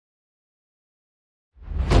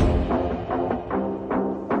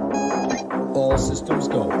All systems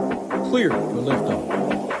go. Clear for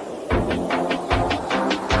liftoff.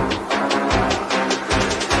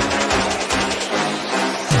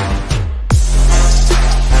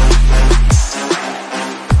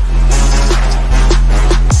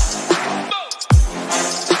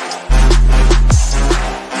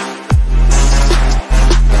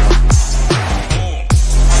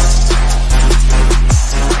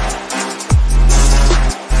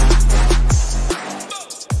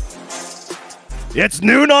 It's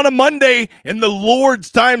noon on a Monday in the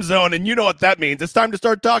Lord's time zone, and you know what that means. It's time to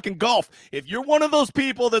start talking golf. If you're one of those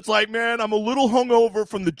people that's like, man, I'm a little hungover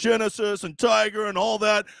from the Genesis and Tiger and all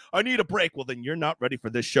that, I need a break. Well, then you're not ready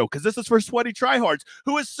for this show, because this is for sweaty tryhards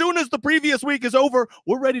who, as soon as the previous week is over,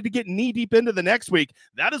 we're ready to get knee-deep into the next week.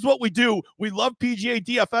 That is what we do. We love PGA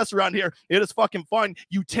DFS around here. It is fucking fun.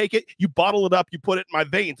 You take it, you bottle it up, you put it in my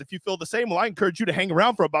veins. If you feel the same, well, I encourage you to hang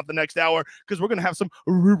around for about the next hour, because we're going to have some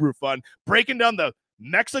fun breaking down the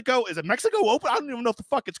Mexico Open? I don't even know what the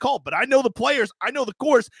fuck it's called, but I know the players, I know the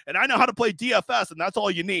course, and I know how to play DFS, and that's all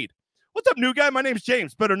you need. What's up, new guy? My name's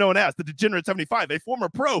James, better known as the Degenerate 75, a former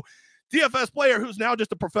pro DFS player who's now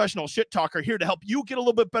just a professional shit talker, here to help you get a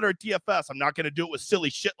little bit better at DFS. I'm not going to do it with silly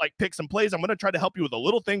shit like picks and plays. I'm going to try to help you with a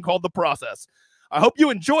little thing called the process. I hope you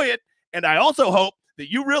enjoy it, and I also hope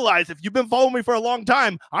that you realize, if you've been following me for a long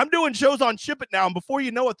time, I'm doing shows on SHIPIT now, and before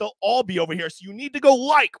you know it, they'll all be over here. So you need to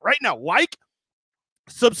go right now,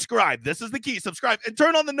 subscribe. This is the key. Subscribe and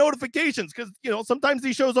turn on the notifications, because, you know, sometimes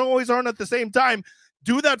these shows always aren't at the same time.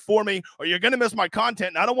 Do that for me, or you're going to miss my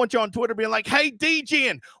content. And I don't want you on Twitter being like, hey,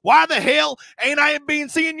 DJing, why the hell ain't I been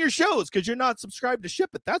seeing your shows? Because you're not subscribed to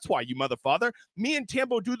SHIPIT. That's why, you motherfather. Me and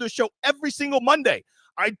Tambo do this show every single Monday.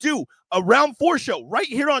 I do a round 4 show right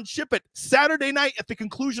here on SHIPIT Saturday night at the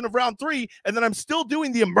conclusion of round 3. And then I'm still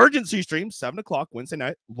doing the emergency stream, 7 o'clock Wednesday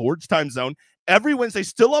night, Lord's time zone, every Wednesday,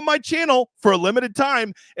 still on my channel for a limited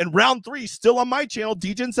time. And round 3 still on my channel,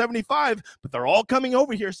 DGen75. But they're all coming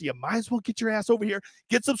over here, so you might as well get your ass over here.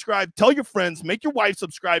 Get subscribed. Tell your friends. Make your wife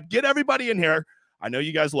subscribe. Get everybody in here. I know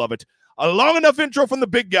you guys love it. A long enough intro from the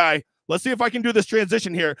big guy. Let's see if I can do this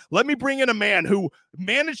transition here. Let me bring in a man who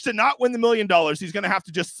managed to not win the $1 million. He's going to have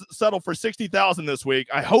to just settle for $60,000 this week.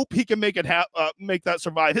 I hope he can make it make that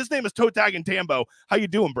survive. His name is ToeTagginTambo. How you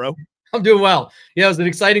doing, bro? I'm doing well. Yeah, it was an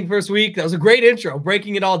exciting first week. That was a great intro,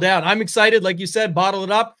 breaking it all down. I'm excited. Like you said, bottle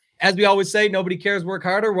it up. As we always say, nobody cares, work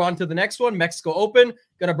harder. We're on to the next one, Mexico Open.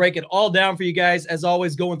 Going to break it all down for you guys, as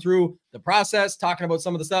always, going through the process, talking about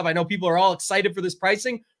some of the stuff. I know people are all excited for this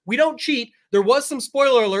pricing. We don't cheat. There was some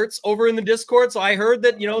spoiler alerts over in the Discord, so I heard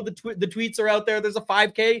that, you know, the tweets are out there. There's a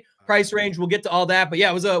 5K price range. We'll get to all that. But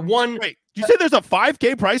yeah, it was a one. Wait, did you say there's a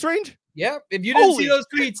 5K price range? Yeah. If you didn't see those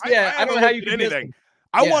tweets, I don't know how you can anything.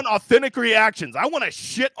 I want authentic reactions. I want to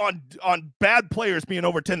shit on bad players being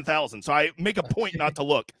over 10,000. So I make a point not to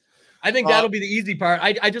look. I think that'll be the easy part.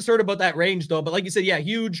 I just heard about that range though. But like you said, yeah,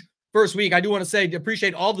 huge first week. I do want to say,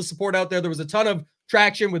 appreciate all the support out there. There was a ton of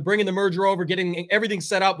traction with bringing the merger over, getting everything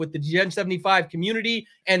set up with the Gen 75 community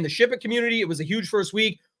and the SHIPIT community. It was a huge first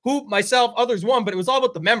week. Who, myself, others won, but it was all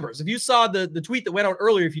about the members. If you saw the tweet that went out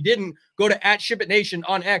earlier, if you didn't, go to @ShipItNation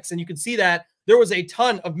on X, and you can see that there was a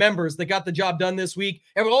ton of members that got the job done this week.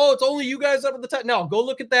 And oh, it's only you guys up at the top. No, go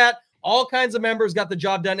look at that. All kinds of members got the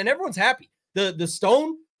job done, and everyone's happy. The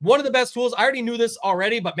Stone, one of the best tools. I already knew this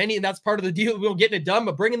already, but and that's part of the deal. We're getting it done,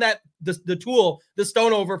 but bringing the tool, the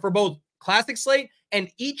Stone, over for both Classic Slate and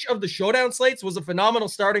each of the Showdown slates was a phenomenal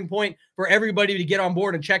starting point for everybody to get on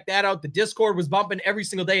board and check that out. The Discord was bumping every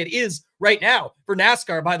single day. It is right now for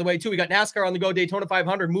NASCAR, by the way, too. We got NASCAR on the go. Daytona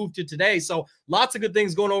 500 moved to today. So lots of good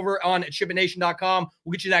things going over on ShipItNation.com.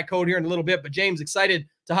 We'll get you that code here in a little bit. But James, excited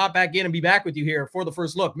to hop back in and be back with you here for the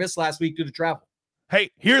first look. Missed last week due to travel. Hey,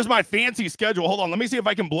 here's my fancy schedule. Hold on. Let me see if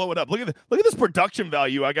I can blow it up. Look at this production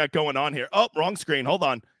value I got going on here. Oh, wrong screen. Hold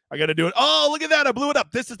on. I got to do it. Oh, look at that. I blew it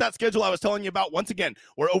up. This is that schedule I was telling you about. Once again,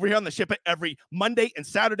 we're over here on the SHIPIT every Monday and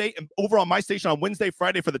Saturday, and over on my station on Wednesday,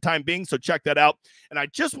 Friday for the time being. So check that out. And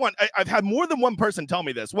I've had more than one person tell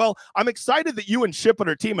me this. Well, I'm excited that you and SHIPIT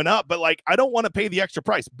are teaming up, but like, I don't want to pay the extra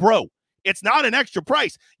price. Bro, it's not an extra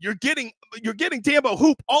price. You're getting Tambo,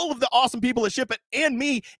 Hoop, all of the awesome people at SHIPIT and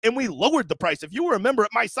me, and we lowered the price. If you were a member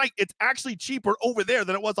at my site, it's actually cheaper over there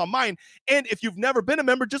than it was on mine. And if you've never been a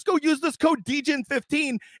member, just go use this code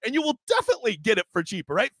DGen15 and you will definitely get it for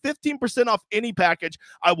cheaper, right? 15% off any package.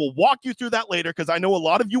 I will walk you through that later, because I know a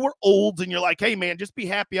lot of you are olds and you're like, hey man, just be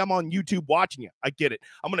happy I'm on YouTube watching you. I get it.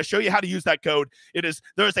 I'm going to show you how to use that code.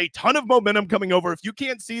 There's a ton of momentum coming over. If you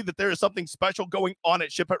can't see that there is something special going on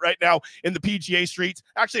at SHIPIT right now in the PGA streets,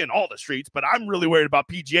 actually in all the streets, athletes, but I'm really worried about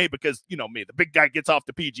PGA because, you know me, the big guy gets off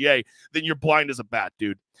the PGA, then you're blind as a bat,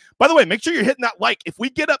 dude. By the way, make sure you're hitting that like. If we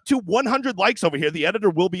get up to 100 likes over here, the editor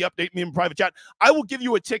will be updating me in private chat. I will give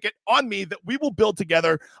you a ticket on me that we will build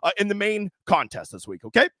together in the main contest this week,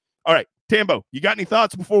 okay? All right, Tambo, you got any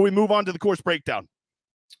thoughts before we move on to the course breakdown?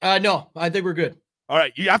 No, I think we're good. All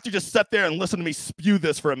right, you have to just sit there and listen to me spew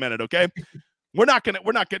this for a minute, okay? We're not gonna.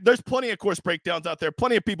 There's plenty of course breakdowns out there.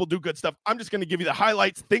 Plenty of people do good stuff. I'm just gonna give you the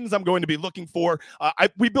highlights, things I'm going to be looking for.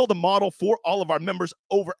 We build a model for all of our members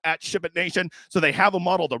over at SHIPIT Nation, so they have a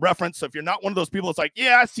model to reference. So if you're not one of those people that's like,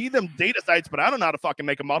 yeah, I see them data sites, but I don't know how to fucking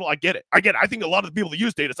make a model. I get it. I think a lot of the people that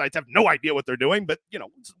use data sites have no idea what they're doing, but you know,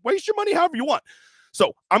 waste your money however you want.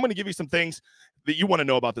 So I'm going to give you some things that you want to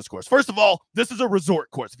know about this course. First of all, this is a resort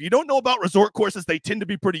course. If you don't know about resort courses, they tend to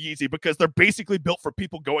be pretty easy because they're basically built for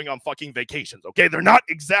people going on fucking vacations, okay? They're not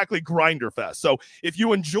exactly grinder fest. So if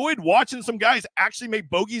you enjoyed watching some guys actually make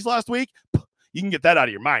bogeys last week, you can get that out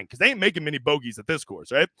of your mind because they ain't making many bogeys at this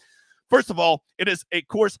course, right? First of all, it is a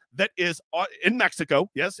course that is in Mexico.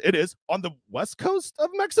 Yes, it is on the west coast of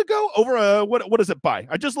Mexico over what is it by?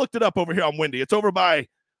 I just looked it up over here on Windy. It's over by,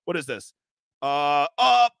 what is this?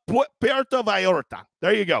 Puerto Vallarta.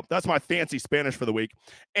 There you go. That's my fancy Spanish for the week.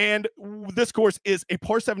 And this course is a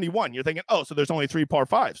par 71. You're thinking, oh, so there's only 3 par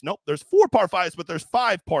 5s. Nope, there's 4 par 5s, but there's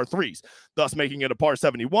 5 par 3s, thus making it a par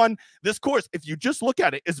 71. This course, if you just look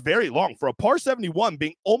at it, is very long. For a par 71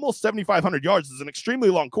 being almost 7,500 yards is an extremely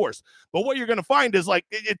long course. But what you're going to find is like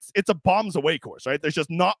it's a bombs away course, right? There's just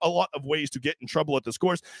not a lot of ways to get in trouble at this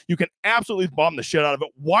course. You can absolutely bomb the shit out of it.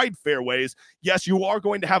 Wide fairways. Yes, you are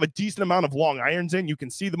going to have a decent amount of long irons in. You can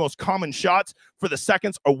see the most common shots for the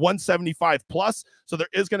seconds are 175 plus. So there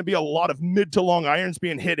is going to be a lot of mid to long irons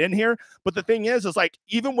being hit in here. But the thing is like,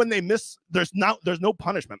 even when they miss, there's no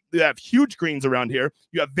punishment. You have huge greens around here.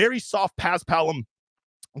 You have very soft paspalum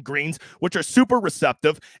greens, which are super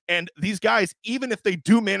receptive. And these guys, even if they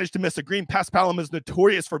do manage to miss a green, paspalum is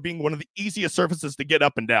notorious for being one of the easiest surfaces to get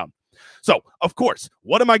up and down. So of course,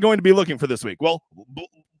 what am I going to be looking for this week? Well,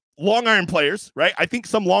 long iron players, right? I think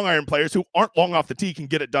some long iron players who aren't long off the tee can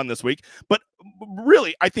get it done this week. But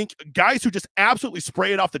really, I think guys who just absolutely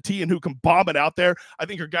spray it off the tee and who can bomb it out there, I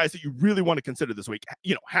think are guys that you really want to consider this week.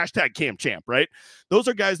 You know, hashtag Cam Champ, right? Those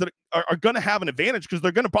are guys that are going to have an advantage because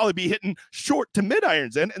they're going to probably be hitting short to mid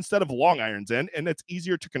irons in instead of long irons in, and it's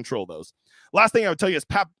easier to control those. Last thing I would tell you is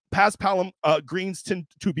paspalum greens tend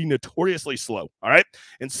to be notoriously slow, all right?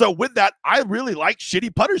 And so with that, I really like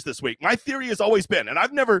shitty putters this week. My theory has always been, and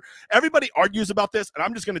everybody argues about this, and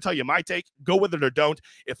I'm just going to tell you my take, go with it or don't.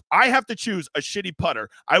 If I have to choose a shitty putter,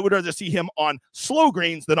 I would rather see him on slow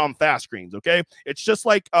greens than on fast greens, okay? It's just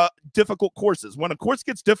like difficult courses. When a course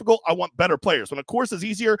gets difficult, I want better players. When a course is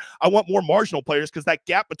easier, I want more marginal players because that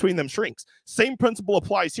gap between them shrinks. Same principle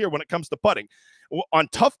applies here when it comes to putting. On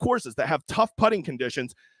tough courses that have tough putting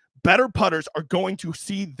conditions, better putters are going to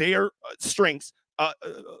see their strengths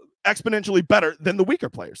exponentially better than the weaker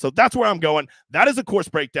players. So that's where I'm going. That is a course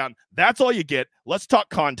breakdown. That's all you get. Let's talk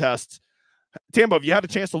contests. Tambo, have you had a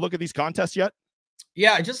chance to look at these contests yet?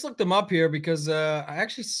 Yeah, I just looked them up here because I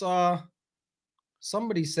actually saw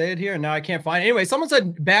somebody say it here, and now I can't find it. Anyway, someone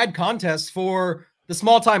said bad contests for the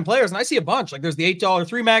small-time players, and I see a bunch. Like there's the $8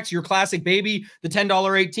 3 max, your classic baby, the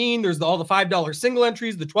 $10 18. There's all the $5 single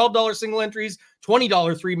entries, the $12 single entries,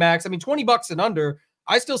 $20 3 max. I mean, $20 and under.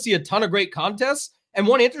 I still see a ton of great contests. And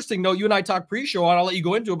one interesting note, you and I talked pre-show on, I'll let you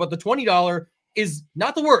go into it, but the $20 is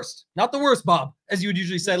not the worst. Not the worst, Bob, as you would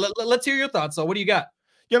usually say. Let's hear your thoughts. So what do you got?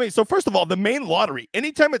 Yeah, I mean, so first of all, the main lottery,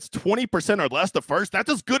 anytime it's 20% or less the first, that's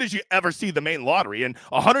as good as you ever see the main lottery. And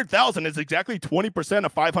 100,000 is exactly 20%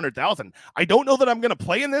 of 500,000. I don't know that I'm going to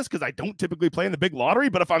play in this because I don't typically play in the big lottery,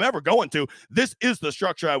 but if I'm ever going to, this is the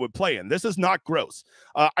structure I would play in. This is not gross.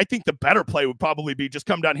 I think the better play would probably be just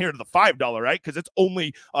come down here to the $5, right? Because it's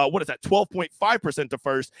only, 12.5% to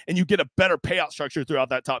first, and you get a better payout structure throughout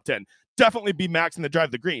that top 10. Definitely be maxing the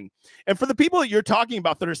drive the green. And for the people that you're talking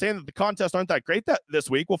about that are saying that the contests aren't that great this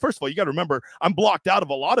week, well, first of all, you got to remember I'm blocked out of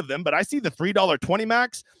a lot of them, but I see the $3 20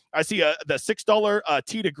 max. I see the $6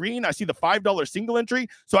 tee to green. I see the $5 single entry.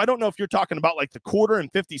 So I don't know if you're talking about like the quarter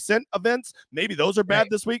and 50 cent events. Maybe those are bad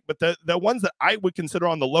this week, but the ones that I would consider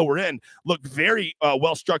on the lower end look very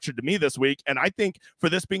well structured to me this week. And I think for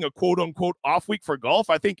this being a quote unquote off week for golf,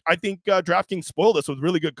 I think DraftKings spoiled us with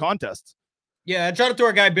really good contests. Yeah, shout out to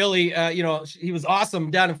our guy, Billy. He was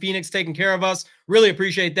awesome down in Phoenix taking care of us. Really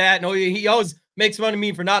appreciate that. No, he always makes fun of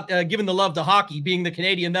me for not giving the love to hockey, being the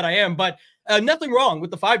Canadian that I am. But nothing wrong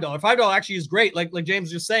with the $5. $5 actually is great. Like James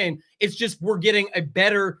was just saying, it's just we're getting a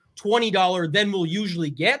better $20 than we'll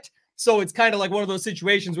usually get. So it's kind of like one of those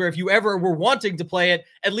situations where if you ever were wanting to play it,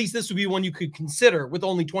 at least this would be one you could consider with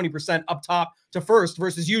only 20% up top to first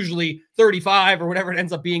versus usually 35 or whatever it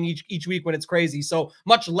ends up being each week when it's crazy. So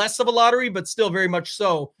much less of a lottery, but still very much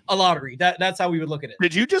so a lottery. That's how we would look at it.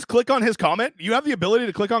 Did you just click on his comment? You have the ability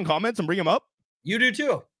to click on comments and bring him up? You do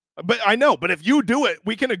too. But I know, but if you do it,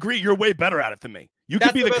 we can agree you're way better at it than me. You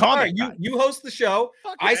could be the comment guy. You host the show.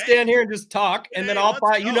 Okay. I stand here and just talk, and then I'll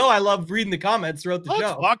find. You know, I love reading the comments throughout the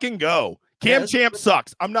show. Fucking go. Cam Champ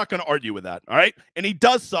sucks. I'm not going to argue with that. All right, and he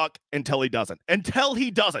does suck until he doesn't. Until he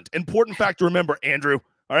doesn't. Important fact to remember, Andrew.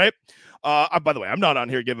 All right. By the way, I'm not on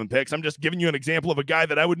here giving picks. I'm just giving you an example of a guy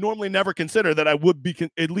that I would normally never consider that I would be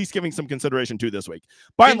at least giving some consideration to this week.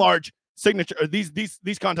 By and large, signature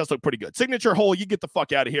these contests look pretty good. Signature hole, you get the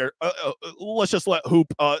fuck out of here. Let's just let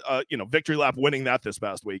Hoop victory lap winning that this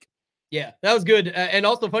past week. Yeah, that was good. And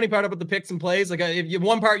also the funny part about the picks and plays, like if you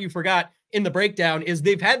one part you forgot in the breakdown is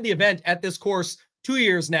they've had the event at this course 2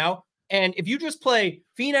 years now. And if you just play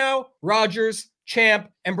Finau, Rogers, Champ,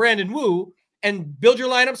 and Brandon Wu and build your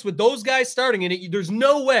lineups with those guys starting in it, there's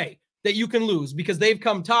no way that you can lose because they've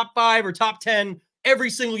come top 5 or top 10 every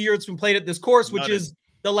single year it's been played at this course, which is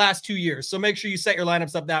the last 2 years. So make sure you set your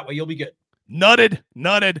lineups up that way. You'll be good.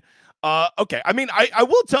 Nutted. Okay. I mean, I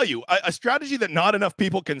will tell you a strategy that not enough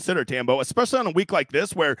people consider, Tambo, especially on a week like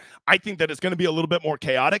this, where I think that it's going to be a little bit more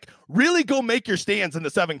chaotic. Really go make your stands in the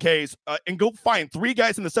 7Ks and go find 3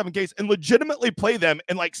 guys in the 7Ks and legitimately play them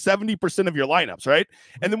in like 70% of your lineups. Right.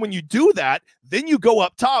 And then when you do that, then you go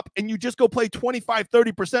up top and you just go play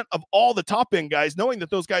 25-30% of all the top end guys, knowing that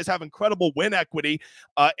those guys have incredible win equity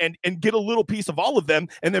and get a little piece of all of them.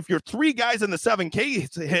 And if you're 3 guys in the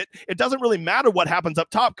 7K hit, it doesn't really matter what happens up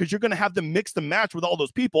top because you're going to have them mix and match with all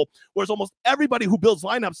those people, whereas almost everybody who builds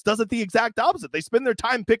lineups does it the exact opposite. They spend their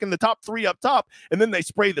time picking the top 3 up top, and then they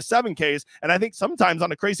spray the 7Ks. And I think sometimes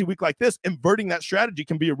on a crazy week like this, inverting that strategy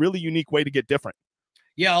can be a really unique way to get different.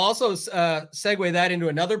 Yeah, I'll also segue that into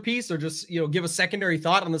another piece or just give a secondary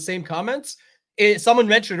thought on the same comments. Someone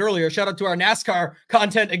mentioned earlier, shout out to our NASCAR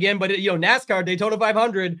content again, but NASCAR Daytona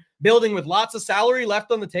 500 building with lots of salary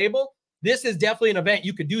left on the table. This is definitely an event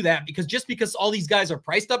you could do that because all these guys are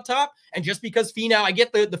priced up top and just because Finau, I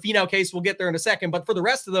get the Finau case, we'll get there in a second, but for the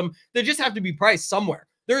rest of them, they just have to be priced somewhere.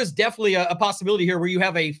 There is definitely a possibility here where you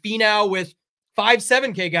have a Finau with 5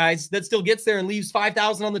 7K guys that still gets there and leaves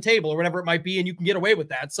 5,000 on the table or whatever it might be, and you can get away with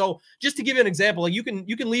that. So just to give you an example, you can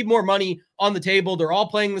leave more money on the table. They're all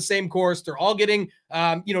playing the same course. They're all getting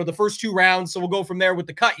the first 2 rounds. So we'll go from there with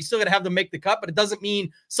the cut. You still got to have them make the cut, but it doesn't mean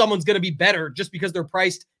someone's going to be better just because they're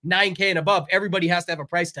priced 9K and above. Everybody has to have a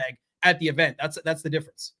price tag at the event. That's the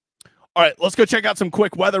difference. All right, let's go check out some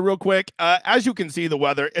quick weather real quick. As you can see, the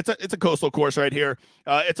weather, it's a coastal course right here.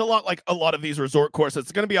 It's a lot like a lot of these resort courses.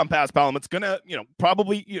 It's going to be on Pass Palom. It's going to,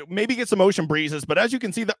 probably, maybe get some ocean breezes. But as you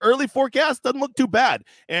can see, the early forecast doesn't look too bad.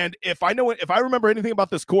 And if I remember anything about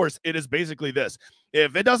this course, it is basically this.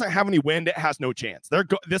 If it doesn't have any wind, it has no chance.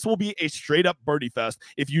 This will be a straight up birdie fest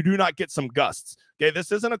if you do not get some gusts. Okay,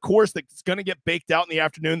 this isn't a course that's going to get baked out in the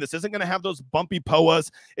afternoon. This isn't going to have those bumpy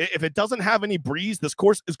POAs. If it doesn't have any breeze, this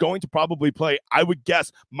course is going to probably play, I would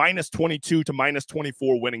guess, -22 to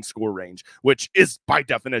 -24 winning score range, which is by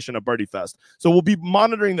definition a birdie fest. So we'll be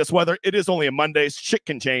monitoring this weather. It is only a Monday. Shit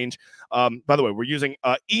can change. By the way, we're using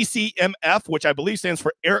ECMF, which I believe stands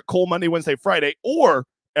for Eric Cole Monday, Wednesday, Friday, or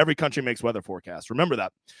Every Country Makes Weather Forecast. Remember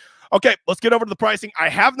that. Okay, let's get over to the pricing. I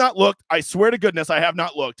have not looked. I swear to goodness, I have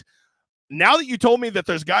not looked. Now that you told me that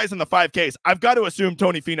there's guys in the 5Ks, I've got to assume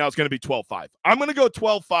Tony Finau is going to be 12.5. I'm going to go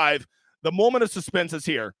 12.5. The moment of suspense is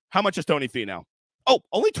here. How much is Tony Finau? Oh,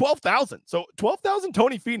 only 12,000. So 12,000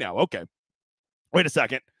 Tony Finau. Okay. Wait a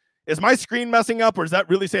second. Is my screen messing up, or does that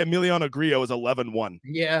really say Emiliano Grillo is 11-1?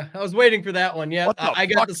 Yeah, I was waiting for that one. Yeah, I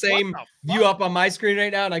got the same view up on my screen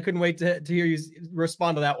right now, and I couldn't wait to hear you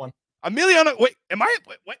respond to that one. Emiliano, wait,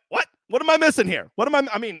 what? What am I missing here?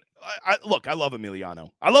 Look, I love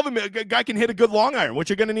Emiliano. I love him. A guy can hit a good long iron, which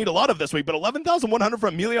you're going to need a lot of this week. But 11,100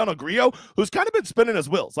 for Emiliano Grillo, who's kind of been spinning his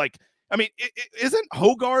wheels. Isn't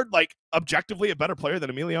Hogard objectively a better player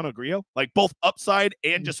than Emiliano Grillo? Both upside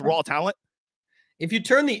and just raw talent. If you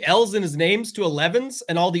turn the L's in his names to 11s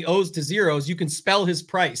and all the O's to zeros, you can spell his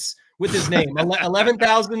price with his name.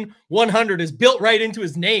 11,100 is built right into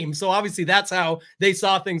his name. So obviously that's how they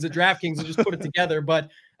saw things at DraftKings and just put it together.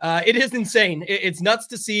 But it is insane. It's nuts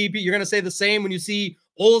to see. You're going to say the same when you see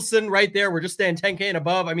Olsen right there. We're just staying 10K and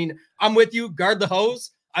above. I mean, I'm with you. Guard the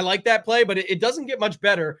hose. I like that play, but it doesn't get much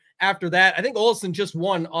better after that. I think Olsen just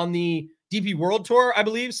won on the DP World Tour, I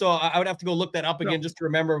believe. So I would have to go look that up again just to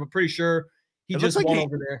remember. I'm pretty sure he just won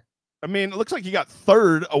over there. I mean, it looks like he got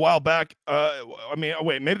third a while back. I mean, oh,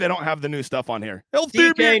 wait, maybe they don't have the new stuff on here.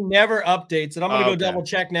 DK never updates, and I'm going to go double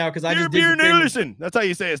check now because I just did Nation. That's how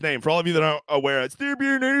you say his name. For all of you that aren't aware, it's Beer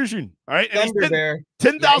Nation. All right, and Thunder Bear.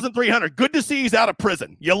 10,300. Good to see he's out of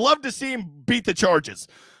prison. You love to see him beat the charges.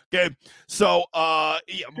 Okay, so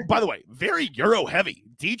yeah, by the way, very Euro heavy.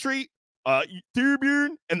 Dietrich,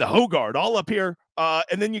 Thierbjorn, and the Hogard all up here.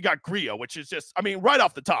 And then you got Grillo, which is just, I mean, right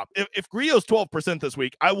off the top. If Grillo's 12% this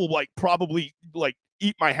week, I will probably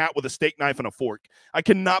eat my hat with a steak knife and a fork. I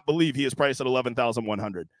cannot believe he is priced at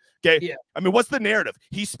 11,100. Okay. Yeah. I mean, what's the narrative?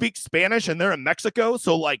 He speaks Spanish and they're in Mexico,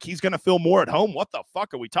 so he's gonna feel more at home. What the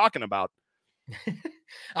fuck are we talking about?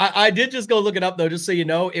 I did just go look it up though, just so you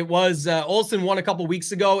know. It was Olsen won a couple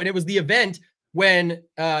weeks ago, and it was the event when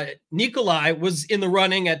Nikolai was in the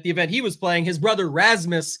running at the event he was playing. His brother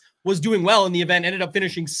Rasmus was doing well in the event, ended up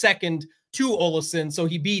finishing second to Olesen. So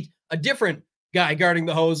he beat a different guy guarding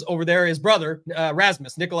the hose over there, his brother,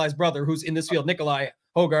 Rasmus, Nikolai's brother, who's in this field, Nikolai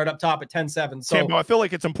Hogard up top at 10-7. So Tambo, I feel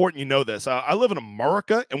like it's important you know this. I live in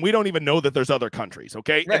America, and we don't even know that there's other countries,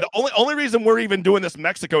 okay? Right. And the only reason we're even doing this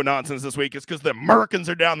Mexico nonsense this week is because the Americans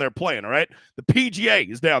are down there playing, all right? The PGA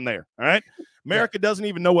is down there, all right? America doesn't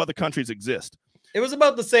even know other countries exist. It was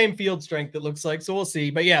about the same field strength, it looks like, so we'll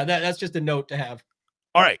see. But yeah, that's just a note to have.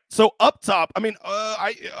 All right, so up top, I mean,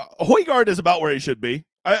 Højgaard is about where he should be.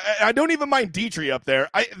 I don't even mind Dietrich up there.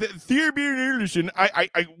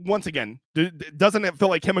 Once again, doesn't it feel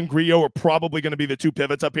like him and Grillo are probably going to be the two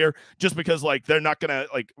pivots up here, just because they're not going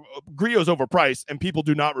to Grillo's overpriced and people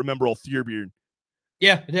do not remember old Thierbjorn.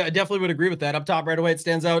 Yeah, I definitely would agree with that. Up top right away, it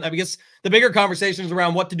stands out. I guess the bigger conversations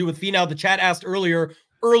around what to do with Finau. The chat asked earlier,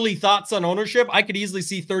 early thoughts on ownership. I could easily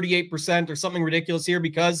see 38% or something ridiculous here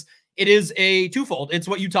because it is a twofold. It's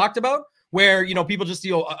what you talked about, where, people just,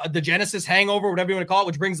 the Genesis hangover, whatever you want to call it,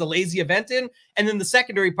 which brings the lazy event in. And then the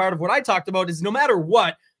secondary part of what I talked about is no matter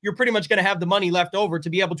what, you're pretty much going to have the money left over to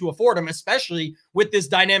be able to afford them, especially with this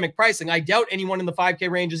dynamic pricing. I doubt anyone in the 5K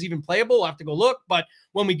range is even playable. We'll have to go look, but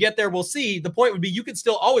when we get there, we'll see. The point would be you could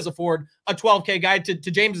still always afford a 12K guy. To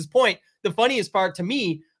James's point, the funniest part to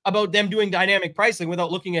me about them doing dynamic pricing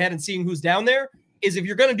without looking ahead and seeing who's down there is if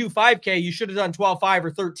you're going to do 5K, you should have done 12.5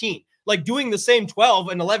 or 13. Doing the same 12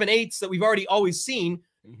 and 11.8s that we've already always seen,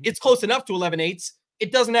 it's close enough to 11.8s.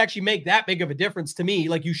 It doesn't actually make that big of a difference to me.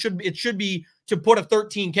 It should be to put a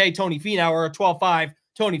 13K Tony Finau or a 12.5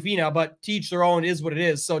 Tony Finau, but to each their own is what it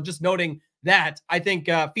is. So just noting that, I think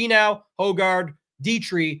Finau, Hogard,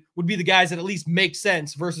 Dietrich would be the guys that at least make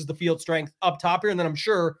sense versus the field strength up top here. And then I'm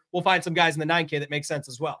sure we'll find some guys in the 9K that make sense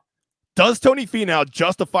as well. Does Tony Finau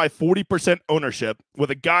justify 40% ownership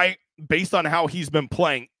with a guy based on how he's been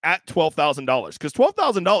playing at $12,000? Because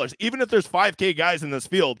 $12,000, even if there's 5K guys in this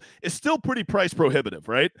field, is still pretty price prohibitive,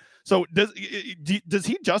 right? So does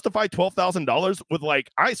he justify $12,000 with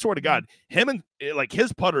I swear to God, him and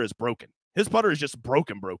his putter is broken. His putter is just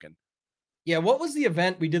broken. Yeah, what was the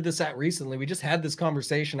event we did this at recently? We just had this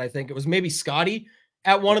conversation. I think it was maybe Scotty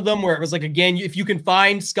at one of them where it was again, if you can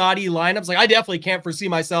find Scotty lineups, I definitely can't foresee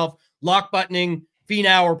myself lock buttoning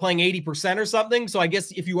Finau or playing 80% or something. So I guess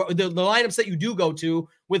if you the lineups that you do go to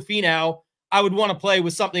with Finau, I would want to play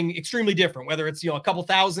with something extremely different, whether it's a couple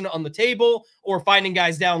thousand on the table or finding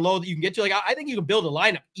guys down low that you can get to. I think you can build a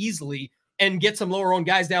lineup easily and get some lower owned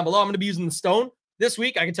guys down below. I'm going to be using the Stone this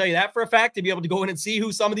week. I can tell you that for a fact, to be able to go in and see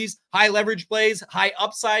who some of these high leverage plays, high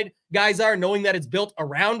upside guys are, knowing that it's built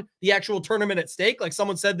around the actual tournament at stake. Like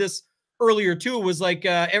someone said this earlier too, was I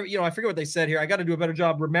forget what they said here. I got to do a better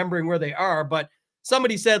job remembering where they are, but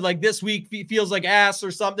somebody said this week feels like ass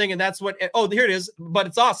or something. And that's what, here it is, but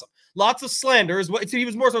it's awesome. Lots of slander is what he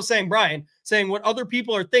was more so saying, Brian, saying what other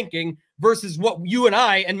people are thinking versus what you and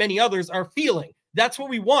I and many others are feeling. That's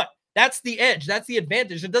what we want. That's the edge. That's the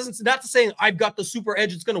advantage. It doesn't, not to say I've got the super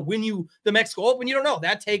edge. It's going to win you the Mexico Open. You don't know.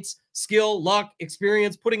 That takes skill, luck,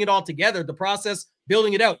 experience, putting it all together, the process,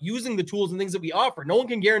 building it out, using the tools and things that we offer. No one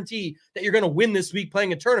can guarantee that you're going to win this week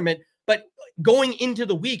playing a tournament, but going into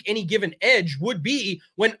the week, any given edge would be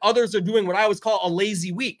when others are doing what I always call a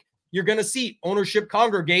lazy week. You're going to see ownership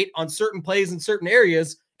congregate on certain plays in certain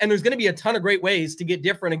areas, and there's going to be a ton of great ways to get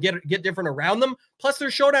different and get different around them. Plus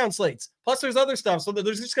there's showdown slates. Plus there's other stuff. So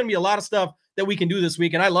there's just going to be a lot of stuff that we can do this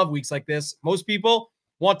week. And I love weeks like this. Most people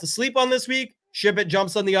want to sleep on this week. SHIPIT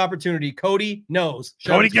jumps on the opportunity. Cody knows.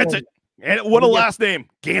 Cody gets it. And what a last name.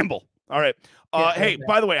 Gamble. All right. Hey,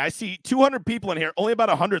 by the way, I see 200 people in here, only about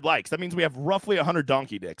 100 likes. That means we have roughly 100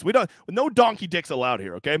 donkey dicks. No donkey dicks allowed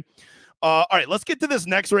here, okay? All right, let's get to this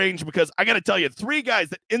next range because I got to tell you, 3 guys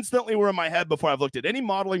that instantly were in my head before I've looked at any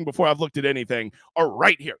modeling, before I've looked at anything, are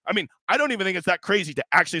right here. I mean, I don't even think it's that crazy to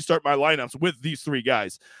actually start my lineups with these 3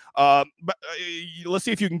 guys. But let's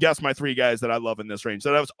see if you can guess my 3 guys that I love in this range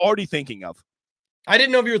that I was already thinking of. I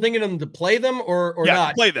didn't know if you were thinking of them to play them or not.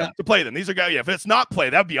 To play them. To play them. These are guys. Yeah, if it's not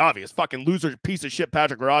play, that'd be obvious. Fucking loser, piece of shit,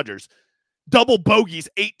 Patrick Rogers. Double bogeys,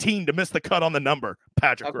 18 to miss the cut on the number,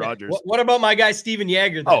 Patrick Rogers. What about my guy, Steven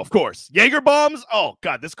Jaeger? Oh, of course. Jaeger bombs? Oh,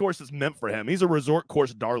 God, this course is meant for him. He's a resort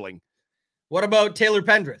course darling. What about Taylor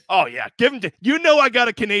Pendrith? Oh, yeah. Give him you know I got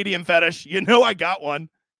a Canadian fetish. You know I got one.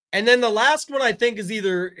 And then the last one I think is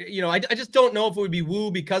either, I just don't know if it would be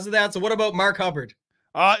Woo because of that. So what about Mark Hubbard?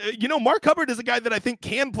 Mark Hubbard is a guy that I think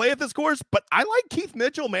can play at this course, but I like Keith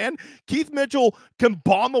Mitchell, man. Keith Mitchell can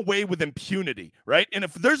bomb away with impunity, right? And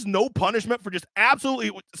if there's no punishment for just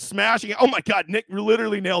absolutely smashing it, oh my God, Nick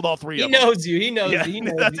literally nailed all 3 of them. He knows you. He knows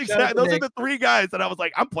you. That's exactly. Those are the 3 guys that I was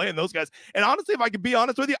like, I'm playing those guys. And honestly, if I could be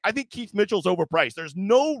honest with you, I think Keith Mitchell's overpriced. There's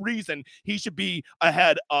no reason he should be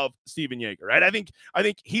ahead of Steven Jaeger, right? I think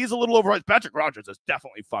he's a little overpriced. Patrick Rogers is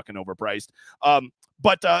definitely fucking overpriced.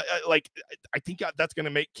 But I think that's going to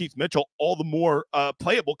make Keith Mitchell all the more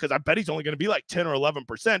playable because I bet he's only going to be like 10 or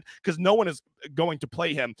 11% because no one is going to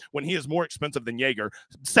play him when he is more expensive than Jaeger.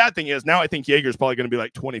 Sad thing is now I think Jaeger is probably going to be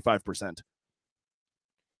like 25%.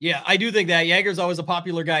 Yeah, I do think that Jaeger's always a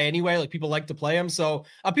popular guy anyway. Like people like to play him. So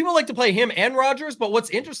people like to play him and Rogers. But what's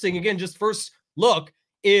interesting, again, just first look,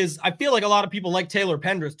 is I feel like a lot of people like Taylor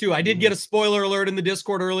Pendrith too. I did get a spoiler alert in the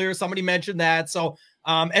Discord earlier. Somebody mentioned that. So,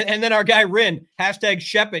 and then our guy Rin,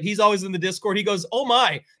 #SHIPIT, he's always in the Discord. He goes, oh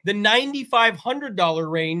my, the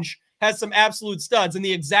 $9,500 range has some absolute studs. And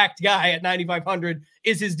the exact guy at 9,500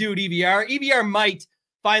 is his dude, EVR. EVR might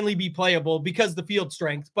finally be playable because the field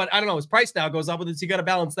strength, but I don't know, his price now goes up with it. So you got to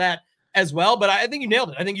balance that as well. But I think you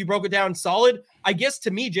nailed it. I think you broke it down solid. I guess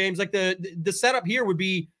to me, James, like the setup here would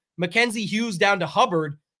be Mackenzie Hughes down to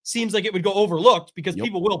Hubbard. Seems like it would go overlooked because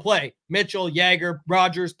people will play Mitchell, Jaeger,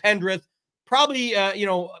 Rogers, Pendrith, probably,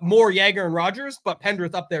 more Jaeger and Rogers, but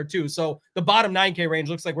Pendrith up there too. So the bottom 9K range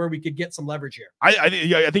looks like where we could get some leverage here. I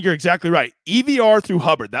think you're exactly right. EVR through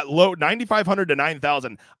Hubbard, that low 9,500 to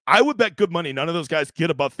 9,000. I would bet good money none of those guys get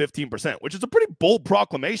above 15%, which is a pretty bold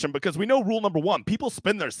proclamation because we know rule number 1, people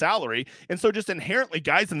spend their salary. And so just inherently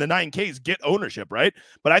guys in the 9Ks get ownership, right?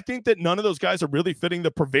 But I think that none of those guys are really fitting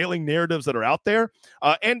the prevailing narratives that are out there.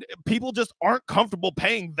 And people just aren't comfortable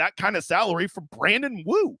paying that kind of salary for Brandon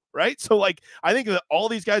Wu, right? So I think that all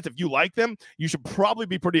these guys, if you like them, you should probably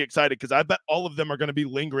be pretty excited because I bet all of them are going to be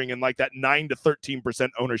lingering in like that 9 to 13%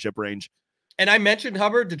 ownership range. And I mentioned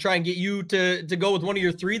Hubbard to try and get you to go with one of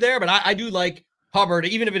your 3 there, but I do like Hubbard,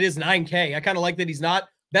 even if it is 9K. I kind of like that he's not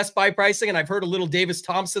Best Buy pricing, and I've heard a little Davis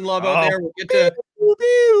Thompson love out there. We'll get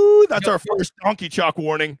to that's our first donkey chalk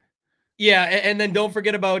warning. Yeah, and then don't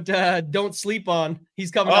forget about Don't Sleep On.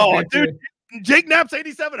 He's coming up. Oh, dude. Jake Knapp's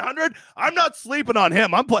 8,700. I'm not sleeping on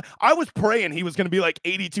him. I was praying he was going to be like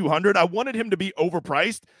 8,200. I wanted him to be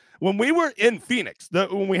overpriced. When we were in Phoenix,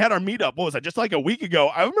 when we had our meetup, what was that? Just like a week ago,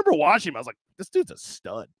 I remember watching him. I was like, this dude's a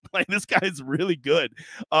stud. Like, this guy's really good.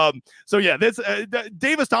 So yeah, this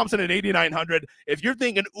Davis Thompson at 8,900. If you're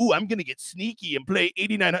thinking, ooh, I'm going to get sneaky and play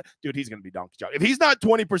 8,900, dude, he's going to be donkey chalk. If he's not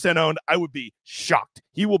 20% owned, I would be shocked.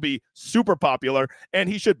 He will be super popular, and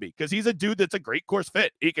he should be because he's a dude that's a great course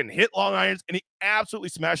fit. He can hit long irons, and he absolutely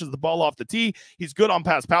smashes the ball off the tee. He's good on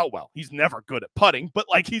pass foul. Well, he's never good at putting, but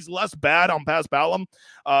like he's less bad on pass foul.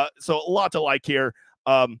 So a lot to like here.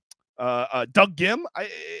 Doug Gim,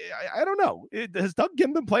 I don't know. Has Doug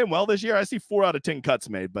Gim been playing well this year? I see 4 out of 10 cuts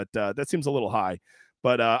made, but that seems a little high.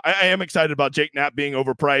 But I am excited about Jake Knapp being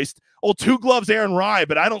overpriced. Oh, 2 gloves Aaron Rai,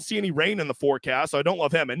 but I don't see any rain in the forecast, so I don't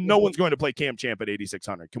love him. And no one's going to play Cam Champ at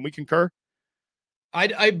 8,600. Can we concur?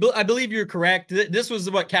 I believe you're correct. This was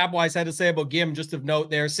what Capwise had to say about Gim, just of note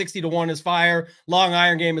there. 60-1 is fire. Long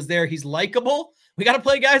iron game is there. He's likable. We got to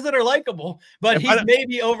play guys that are likable, but he's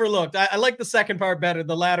maybe overlooked. I like the second part better,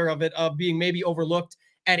 the latter of it, of being maybe overlooked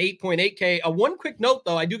at 8.8K. One quick note,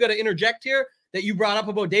 though, I do got to interject here that you brought up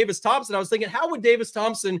about Davis Thompson. I was thinking, how would Davis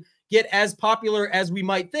Thompson get as popular as we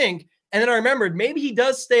might think? And then I remembered maybe he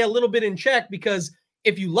does stay a little bit in check because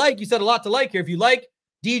if you like, you said a lot to like here. If you like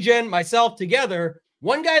DGen, myself together,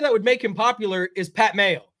 one guy that would make him popular is Pat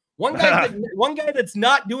Mayo. One guy that's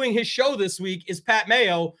not doing his show this week is Pat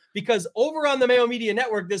Mayo, because over on the Mayo Media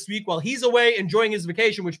Network this week, while he's away enjoying his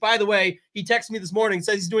vacation, which, by the way, he texted me this morning,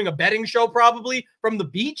 says he's doing a betting show probably from the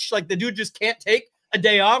beach. Like, the dude just can't take a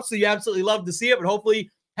day off, so you absolutely love to see it, but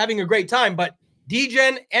hopefully having a great time. But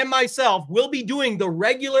DGen and myself will be doing the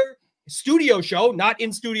regular studio show, not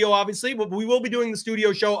in studio, obviously, but we will be doing the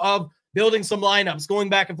studio show of building some lineups, going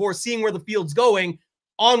back and forth, seeing where the field's going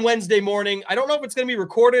on Wednesday morning. I don't know if it's going to be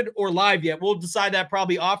recorded or live yet. We'll decide that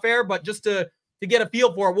probably off air, but just to get a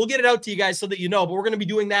feel for it, we'll get it out to you guys so that you know. But we're going to be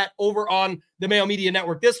doing that over on the Mayo Media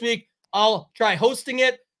Network this week. I'll try hosting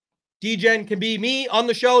it. DGen can be me on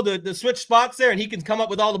the show, the switch spots there, and he can come up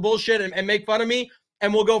with all the bullshit and make fun of me,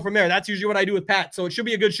 and we'll go from there. That's usually what I do with Pat. So it should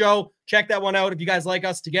be a good show. Check that one out. If you guys like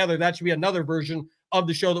us together, that should be another version of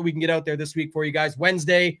the show that we can get out there this week for you guys.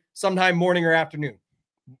 Wednesday, sometime morning or afternoon.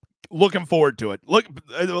 Looking forward to it. Look,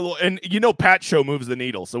 and Pat's show moves the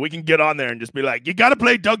needle, so we can get on there and just be like, you got to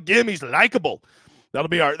play Doug Gim. He's likable.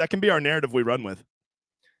 That can be our narrative we run with.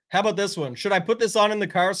 How about this one? Should I put this on in the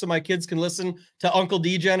car so my kids can listen to Uncle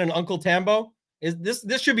DGen and Uncle Tambo?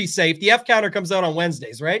 This should be safe. The F counter comes out on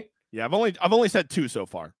Wednesdays, right? Yeah, I've only said 2 so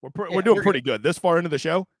far. We're doing pretty good this far into the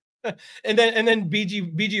show. and then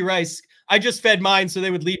BG Rice. I just fed mine so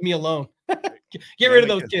they would leave me alone. Get rid of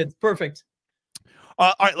those kids. Perfect.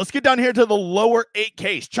 All right, let's get down here to the lower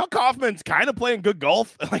 8Ks. Chuck Hoffman's kind of playing good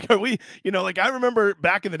golf. Like, I remember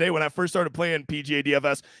back in the day when I first started playing PGA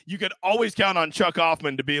DFS, you could always count on Chuck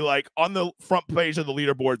Hoffman to be like on the front page of the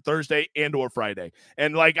leaderboard Thursday and or Friday.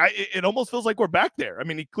 And it almost feels like we're back there. I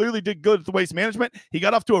mean, he clearly did good at the waste management. He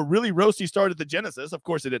got off to a really roasty start at the Genesis. Of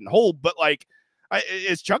course, it didn't hold, but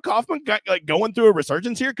is Chuck Hoffman going through a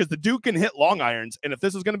resurgence here? Because the dude can hit long irons. And if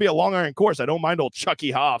this is going to be a long iron course, I don't mind old Chucky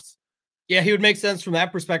Hoffs. Yeah, he would make sense from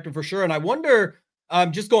that perspective for sure. And I wonder,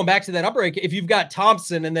 just going back to that upper eight, if you've got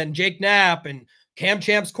Thompson and then Jake Knapp and Cam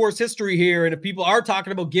Champ's course history here, and if people are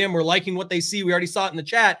talking about Gim or liking what they see, we already saw it in the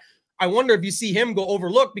chat. I wonder if you see him go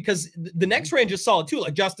overlooked, because the next range is solid too,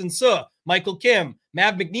 like Justin Suh, Michael Kim,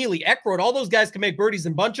 Mav McNeely, Eckroyd, all those guys can make birdies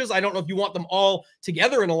in bunches. I don't know if you want them all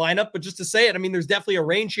together in a lineup, but just to say it, I mean, there's definitely a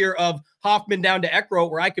range here of Hoffman down to Eckroyd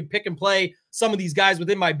where I could pick and play some of these guys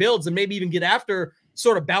within my builds and maybe even get after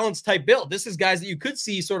sort of balanced type build. This is guys that you could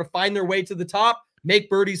see sort of find their way to the top, make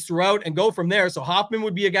birdies throughout, and go from there. So Hoffman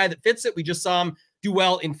would be a guy that fits it. We just saw him do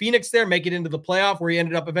well in Phoenix there, make it into the playoff where he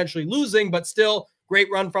ended up eventually losing, but still great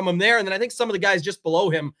run from him there. And then I think some of the guys just below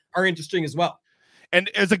him are interesting as well. And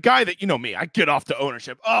as a guy that, me, I get off to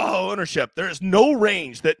ownership. Oh, ownership. There is no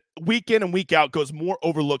range that week in and week out goes more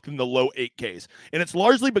overlooked than the low 8Ks. And it's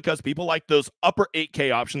largely because people like those upper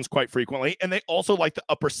 8K options quite frequently, and they also like the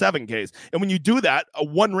upper 7Ks. And when you do that,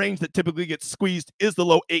 one range that typically gets squeezed is the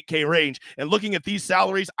low 8K range. And looking at these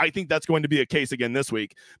salaries, I think that's going to be a case again this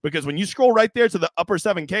week, because when you scroll right there to the upper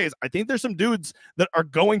 7Ks, I think there's some dudes that are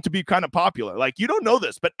going to be kind of popular. Like, you don't know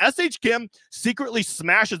this, but SH Kim secretly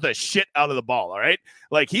smashes the shit out of the ball, all right?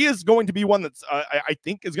 Like, he is going to be one that's, I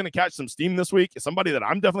think, is going to catch some steam this week. Somebody that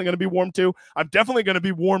I'm definitely going to be warm to. I'm definitely going to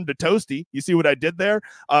be warm to Toasty. You see what I did there?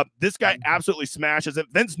 This guy absolutely smashes it.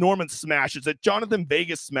 Vince Norman smashes it. Jonathan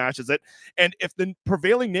Vegas smashes it. And if the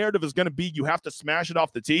prevailing narrative is going to be you have to smash it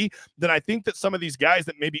off the tee, then I think that some of these guys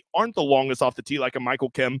that maybe aren't the longest off the tee, like a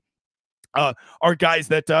Michael Kim, are guys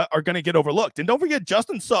that are going to get overlooked. And don't forget,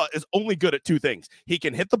 Justin Suh is only good at 2 things. He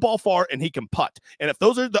can hit the ball far and he can putt. And if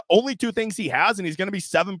those are the only 2 things he has, and he's going to be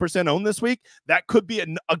 7% owned this week, that could be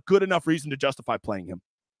a good enough reason to justify playing him.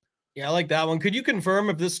 Yeah, I like that one. Could you confirm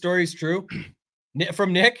if this story is true?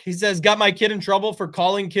 From Nick, he says, got my kid in trouble for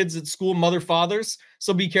calling kids at school mother fathers.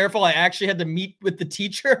 So be careful. I actually had to meet with the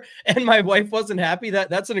teacher and my wife wasn't happy.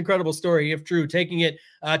 That's an incredible story, if true, taking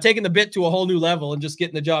the bit to a whole new level and just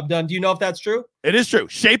getting the job done. Do you know if that's true? It is true.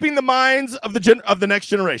 Shaping the minds of the next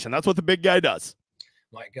generation. That's what the big guy does.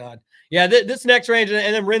 My God. Yeah, this next range,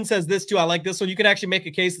 and then Rin says this too. I like this one. You can actually make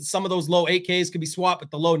a case that some of those low 8Ks could be swapped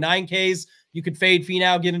with the low 9Ks. You could fade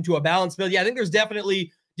Finau, get into a balance build. Yeah, I think there's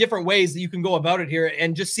definitely different ways that you can go about it here,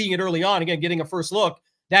 and just seeing it early on, again, getting a first look,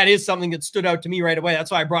 that is something that stood out to me right away.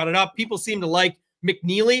 That's why I brought it up. People seem to like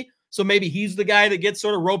McNeely, so maybe he's the guy that gets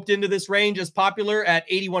sort of roped into this range as popular at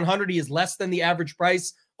 8,100. He is less than the average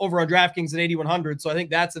price over on DraftKings at 8,100. So I think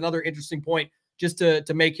that's another interesting point just to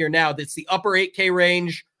make here now. That's the upper 8K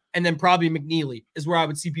range, and then probably McNeely is where I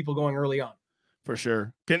would see people going early on. For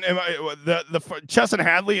sure. The Chesson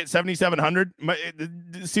Hadley at 7,700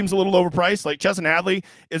 it seems a little overpriced. Like, Chesson Hadley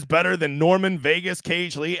is better than Norman, Vegas,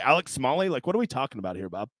 KH Lee, Alex Smalley. Like, what are we talking about here,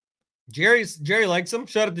 Bob? Jerry likes him.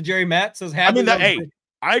 Shout out to Jerry Matt. Says Hadley.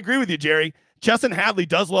 I agree with you, Jerry. Chesson Hadley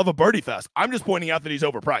does love a birdie fest. I'm just pointing out that he's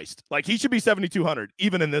overpriced. Like, he should be 7,200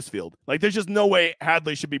 even in this field. Like, there's just no way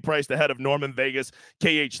Hadley should be priced ahead of Norman, Vegas,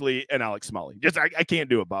 KH Lee, and Alex Smalley. I can't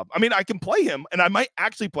do it, Bob. I mean, I can play him, and I might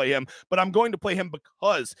actually play him, but I'm going to play him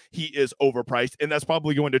because he is overpriced, and that's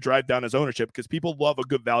probably going to drive down his ownership because people love a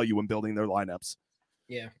good value when building their lineups.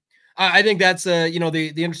 Yeah. I think that's, the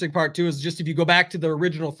interesting part too, is just if you go back to the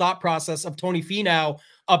original thought process of Tony Finau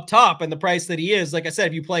up top and the price that he is. Like I said,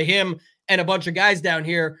 if you play him and a bunch of guys down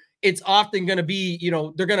here, it's often going to be,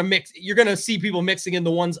 they're going to mix. You're going to see people mixing in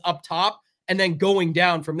the ones up top and then going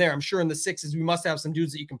down from there. I'm sure in the 6s, we must have some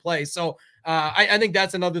dudes that you can play. So I think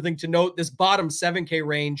that's another thing to note. This bottom 7K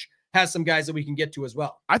range has some guys that we can get to as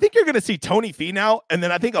well. I think you're going to see Tony Finau, and then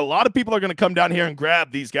I think a lot of people are going to come down here and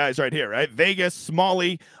grab these guys right here, right? Vegas,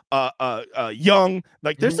 Smalley, Young.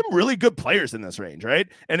 Like, there's some really good players in this range, right?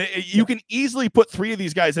 And you can easily put 3 of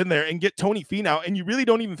these guys in there and get Tony Finau, and you really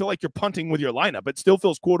don't even feel like you're punting with your lineup. It still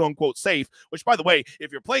feels quote-unquote safe, which, by the way,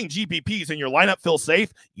 if you're playing GPPs and your lineup feels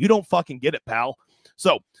safe, you don't fucking get it, pal.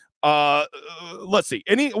 So, let's see.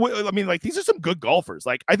 These are some good golfers.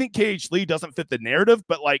 Like, I think KH Lee doesn't fit the narrative,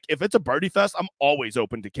 but like, if it's a birdie fest, I'm always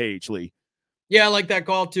open to KH Lee. Yeah, I like that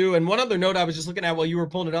call too. And one other note I was just looking at while you were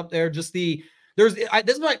pulling it up there, just this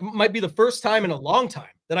might be the first time in a long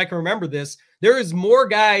time that I can remember this. There is more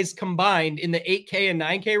guys combined in the 8K and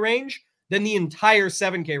 9K range than the entire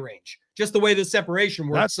 7K range. Just the way the separation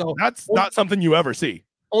works. That's not something you ever see.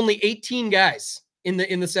 Only 18 guys in the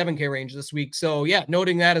 7K range this week. So yeah,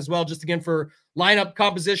 noting that as well, just again for lineup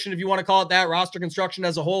composition, if you want to call it that, roster construction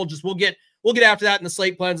as a whole, just we'll get after that in the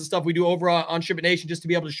slate plans and stuff we do over on SHIPIT Nation, just to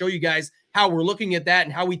be able to show you guys how we're looking at that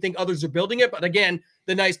and how we think others are building it. But again,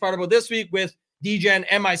 the nice part about this week with DGen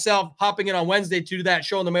and myself hopping in on Wednesday to do that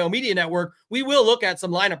show on the Mayo Media Network, we will look at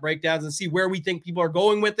some lineup breakdowns and see where we think people are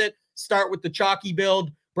going with it. Start with the chalky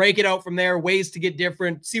build, break it out from there, ways to get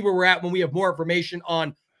different, see where we're at when we have more information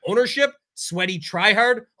on ownership, sweaty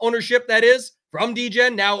tryhard ownership, that is, from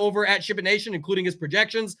DGen, now over at SHIPIT Nation, including his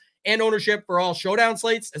projections and ownership for all showdown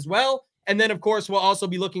slates as well. And then, of course, we'll also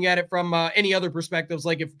be looking at it from any other perspectives,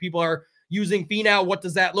 like if people are using Finau, what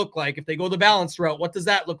does that look like? If they go the balanced route, what does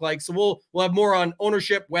that look like? So we'll have more on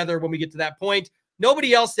ownership, whether when we get to that point.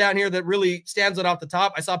 Nobody else down here that really stands out off the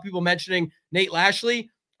top. I saw people mentioning Nate Lashley.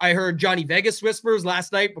 I heard Johnny Vegas whispers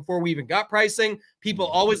last night before we even got pricing. People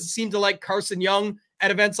always seem to like Carson Young at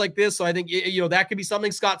events like this. So I think, that could be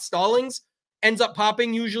something. Scott Stallings ends up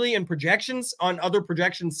popping usually in projections on other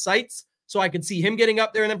projection sites. So I could see him getting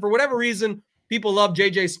up there. And then for whatever reason, people love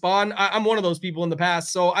JJ Spawn. I'm one of those people in the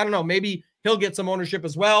past. So I don't know, maybe he'll get some ownership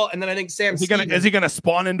as well. And then I think Sam is he gonna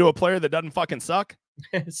spawn into a player that doesn't fucking suck?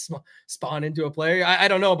 Spawn into a player? I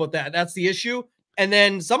don't know about that. That's the issue. And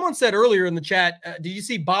then someone said earlier in the chat, did you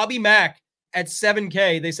see Bobby Mack at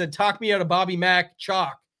 7K? They said, talk me out of Bobby Mack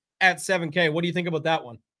chalk at 7K. What do you think about that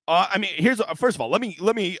one? First of all, let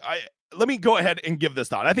me go ahead and give this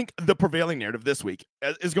thought. I think the prevailing narrative this week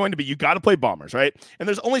is going to be, you got to play bombers, right? And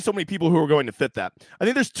there's only so many people who are going to fit that. I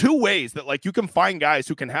think there's 2 ways that like you can find guys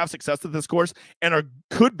who can have success at this course and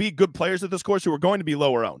could be good players at this course who are going to be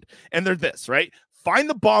lower owned. And they're this, right? Find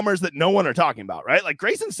the bombers that no one are talking about, right? Like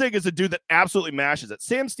Grayson Sigg is a dude that absolutely mashes it.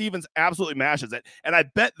 Sam Stevens absolutely mashes it. And I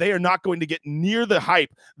bet they are not going to get near the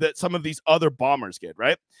hype that some of these other bombers get,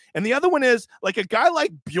 right? And the other one is like a guy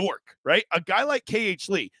like Bjork, right? A guy like KH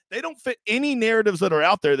Lee. They don't fit any narratives that are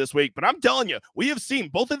out there this week, but I'm telling you, we have seen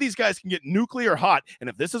both of these guys can get nuclear hot. And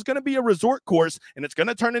if this is going to be a resort course and it's going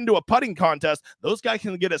to turn into a putting contest, those guys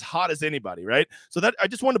can get as hot as anybody, right? So that I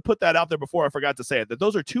just want to put that out there before I forgot to say it, that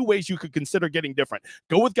those are 2 ways you could consider getting different.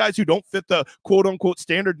 Go with guys who don't fit the quote unquote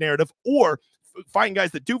standard narrative, or find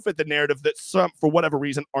guys that do fit the narrative that some, for whatever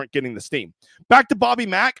reason, aren't getting the steam. Back to Bobby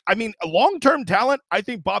Mack. I mean, a long-term talent, I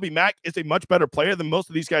think Bobby Mack is a much better player than most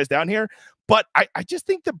of these guys down here. But I just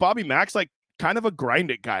think that Bobby Mack's like kind of a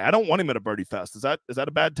grind it guy. I don't want him at a birdie fest. Is that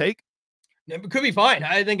a bad take? It could be fine.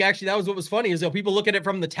 I think actually that was what was funny is that people look at it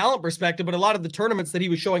from the talent perspective, but a lot of the tournaments that he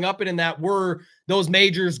was showing up in that were those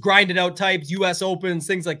majors, grinded out types, US Opens,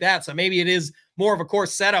 things like that. So maybe it is more of a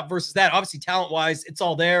course setup versus that. Obviously, talent-wise, it's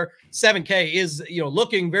all there. 7K is,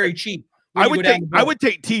 looking very cheap. I would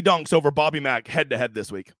take T Dunks over Bobby Mack head-to-head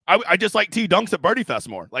this week. I just like T Dunks at Birdie Fest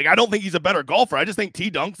more. Like, I don't think he's a better golfer. I just think T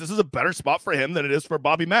Dunks, this is a better spot for him than it is for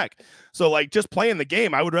Bobby Mack. So, like, just playing the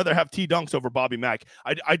game, I would rather have T Dunks over Bobby Mack.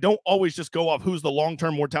 I don't always just go off who's the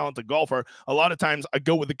long-term more talented golfer. A lot of times I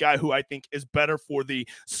go with the guy who I think is better for the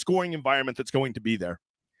scoring environment that's going to be there.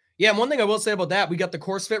 Yeah, and one thing I will say about that, we got the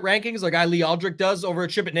course fit rankings, like Lee Aldrich does over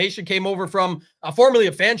at SHIPIT Nation, came over from formerly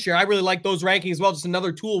a FanShare. I really like those rankings as well, just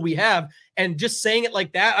another tool we have. And just saying it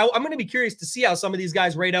like that, I'm going to be curious to see how some of these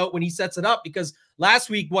guys rate out when he sets it up, because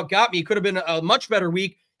last week, what got me, could have been a much better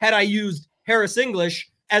week had I used Harris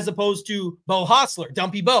English as opposed to Bo Hostler,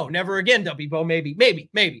 Dumpy Bo. Never again, Dumpy Bo, maybe.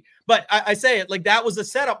 But I say it like that was a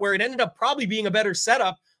setup where it ended up probably being a better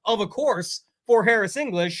setup of a course for Harris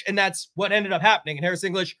English, and that's what ended up happening. And Harris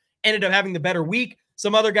English ended up having the better week.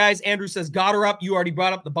 Some other guys, Andrew says, got her up. You already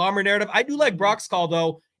brought up the bomber narrative. I do like Brock's call,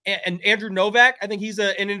 though. And Andrew Novak, I think he's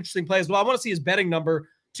an interesting play as well. I want to see his betting number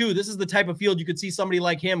too. This is the type of field you could see somebody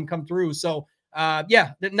like him come through. So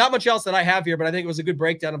yeah, not much else that I have here, but I think it was a good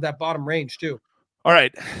breakdown of that bottom range too. All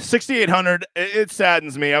right, 6,800. It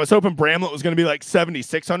saddens me. I was hoping Bramlett was going to be like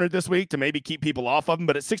 7,600 this week to maybe keep people off of him.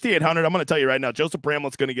 But at 6,800, I'm going to tell you right now, Joseph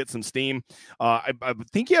Bramlett's going to get some steam. I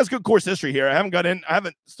think he has good course history here. I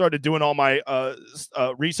haven't started doing all my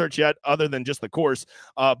research yet, other than just the course.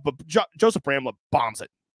 But Joseph Bramlett bombs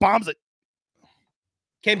it.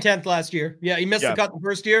 Came 10th last year. Yeah, he missed the cut the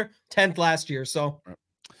first year. 10th last year. So.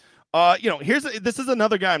 This is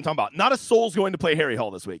another guy I'm talking about. Not a soul's going to play Harry Hall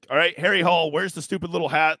this week. All right. Harry Hall wears the stupid little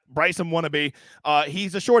hat. Bryson wannabe.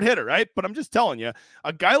 He's a short hitter, right? But I'm just telling you,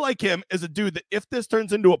 a guy like him is a dude that if this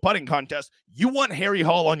turns into a putting contest, you want Harry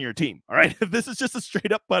Hall on your team. All right. If this is just a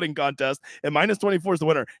straight up putting contest and -24 is the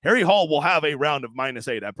winner, Harry Hall will have a round of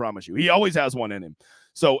 -8. I promise you. He always has one in him.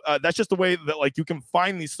 So that's just the way that like you can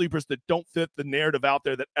find these sleepers that don't fit the narrative out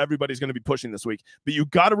there that everybody's going to be pushing this week. But you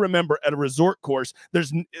got to remember, at a resort course,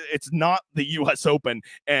 it's not the U.S. Open,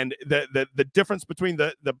 and the difference between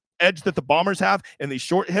the edge that the Bombers have and these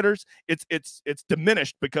short hitters, it's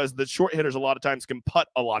diminished because the short hitters a lot of times can putt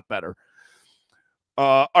a lot better.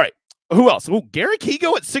 All right, who else? Oh, Garrick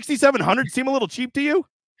Higgo at 6,700 seem a little cheap to you?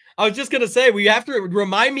 I was just going to say, we have to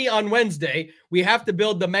remind me on Wednesday, we have to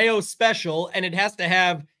build the Mayo special, and it has to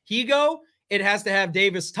have Higgo, it has to have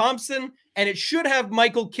Davis Thompson, and it should have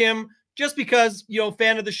Michael Kim, just because,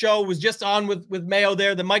 fan of the show, was just on with Mayo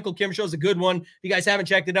there. The Michael Kim show is a good one. If you guys haven't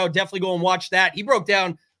checked it out, definitely go and watch that. He broke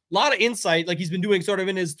down a lot of insight, like he's been doing sort of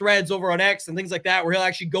in his threads over on X and things like that, where he'll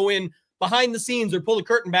actually go in behind the scenes or pull the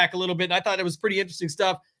curtain back a little bit. And I thought it was pretty interesting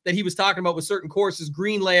stuff that he was talking about with certain courses,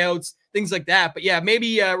 green layouts, things like that. But yeah,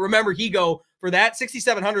 maybe remember Higgo for that.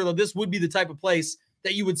 6,700, though, this would be the type of place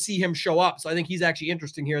that you would see him show up. So I think he's actually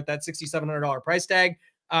interesting here at that $6,700 price tag.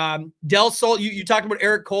 Del Sol, you talked about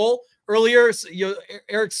Eric Cole earlier.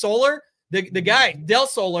 Eric Soler, the guy, Del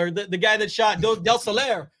Soler, the guy that shot Del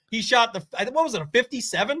Soler, he shot what was it, a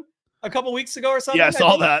 57 a couple weeks ago or something? Yeah, I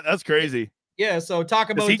saw that. That's crazy. Yeah, so talk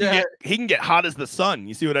about he can get hot as the sun.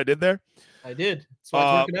 You see what I did there? I did. That's why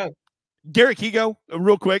it's working out. Garrick Higgo,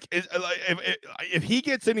 real quick, if he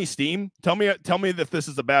gets any steam, tell me if this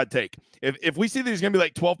is a bad take. If we see that he's going to be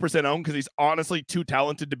like 12% owned because he's honestly too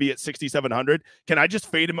talented to be at 6,700, can I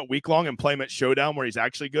just fade him at week long and play him at Showdown where he's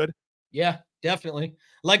actually good? Yeah, definitely.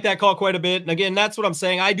 Like that call quite a bit. And again, that's what I'm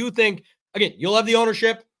saying. I do think, again, you'll have the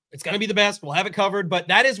ownership. It's going to be the best. We'll have it covered. But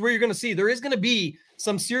that is where you're going to see. There is going to be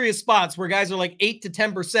some serious spots where guys are like 8 to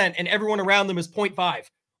 10% and everyone around them is 0.5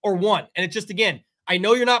 or 1. And it's just, again, I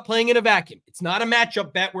know you're not playing in a vacuum. It's not a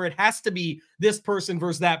matchup bet where it has to be this person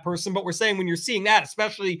versus that person. But we're saying when you're seeing that,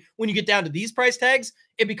 especially when you get down to these price tags,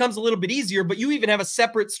 it becomes a little bit easier. But you even have a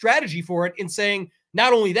separate strategy for it in saying,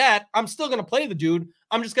 not only that, I'm still going to play the dude.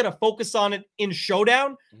 I'm just going to focus on it in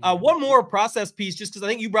Showdown. One more process piece, just because I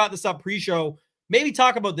think you brought this up pre-show. Maybe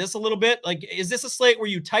talk about this a little bit. Like, is this a slate where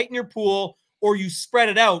you tighten your pool or you spread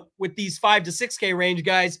it out with these 5 to 6K range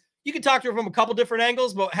guys? You can talk to it from a couple different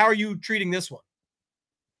angles, but how are you treating this one?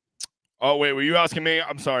 Oh, wait, were you asking me?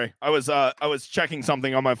 I'm sorry. I was checking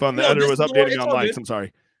something on my phone. The editor was updating me on likes. I'm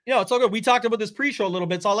sorry. It's all good. We talked about this pre-show a little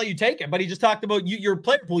bit, so I'll let you take it. But he just talked about your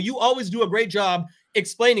player pool. You always do a great job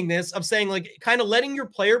explaining this, of saying, like, kind of letting your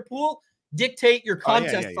player pool dictate your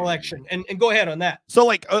contest selection. And go ahead on that. So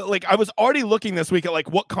like I was already looking this week at like,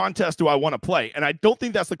 what contest do I want to play? And I don't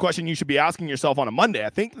think that's the question you should be asking yourself on a Monday. I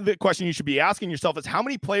think the question you should be asking yourself is, how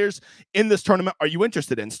many players in this tournament are you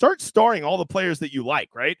interested in? Start starring all the players that you like,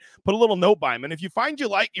 right? Put a little note by them. And if you find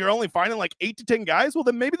you're only finding like 8 to 10 guys, well,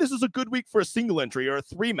 then maybe this is a good week for a single entry or a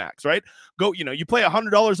 3 max, right? Go, you play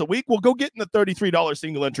 $100 a week. Well, go get in the $33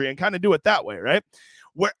 single entry and kind of do it that way, right?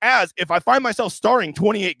 Whereas if I find myself starring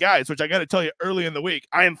 28 guys, which I got to tell you early in the week,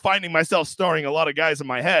 I am finding myself starring a lot of guys in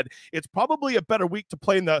my head. It's probably a better week to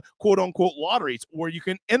play in the quote unquote lotteries, where you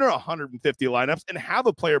can enter 150 lineups and have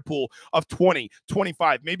a player pool of 20,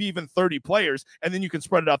 25, maybe even 30 players. And then you can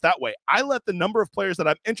spread it out that way. I let the number of players that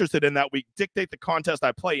I'm interested in that week dictate the contest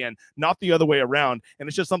I play in, not the other way around. And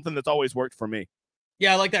it's just something that's always worked for me.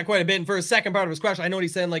 Yeah, I like that quite a bit. And for a second part of his question, I know what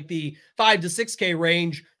he's saying, like the 5 to 6K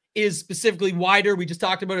range is specifically wider. We just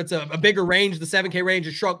talked about it's a bigger range. The 7K range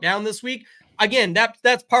is shrunk down this week. Again,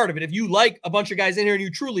 that's part of it. If you like a bunch of guys in here and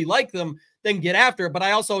you truly like them, then get after it. But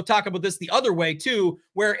I also talk about this the other way too,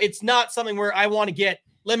 where it's not something where I want to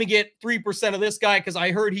let me get 3% of this guy because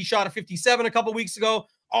I heard he shot a 57 a couple weeks ago.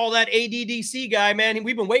 All that ADDC guy, man,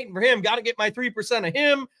 we've been waiting for him. Got to get my 3% of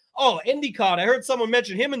him. Oh, Endicott. I heard someone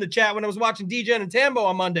mention him in the chat when I was watching DGen and Tambo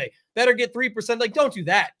on Monday. Better get 3%. Like, don't do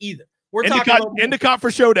that either. We're talking about Endicott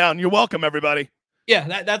for Showdown. You're welcome, everybody.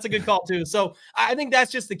 Yeah, that's a good call too. So I think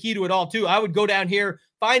that's just the key to it all too. I would go down here,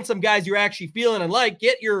 find some guys you're actually feeling and like,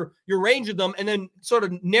 get your range of them, and then sort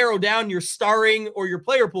of narrow down your starring or your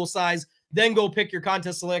player pool size. Then go pick your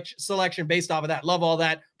contest selection based off of that. Love all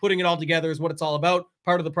that. Putting it all together is what it's all about.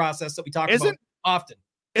 Part of the process that we talk about often.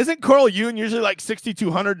 Isn't Carl Yoon usually like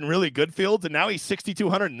 6,200 in really good fields, and now he's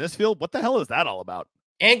 6,200 in this field? What the hell is that all about?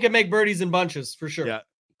 And can make birdies in bunches for sure. Yeah.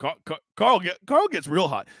 Carl gets real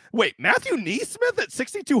hot. Wait, Matthew Neesmith at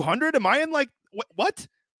 6,200? Am I in like what?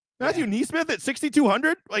 Matthew Neesmith at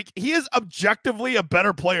 6,200? Like, he is objectively a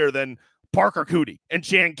better player than Parker Cootie and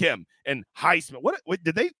Chan Kim and Highsmith. What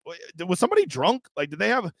was somebody drunk? Like, did they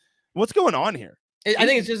have what's going on here? I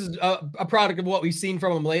think it's just a product of what we've seen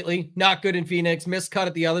from him lately. Not good in Phoenix, miscut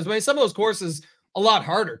at the others. But some of those courses a lot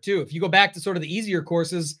harder too. If you go back to sort of the easier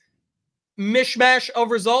courses, mishmash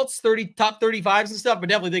of results, top 35s and stuff, but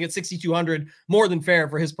definitely think it's 6,200 more than fair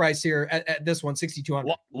for his price here at this one,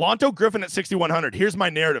 6,200. Lonto Griffin at 6,100. Here's my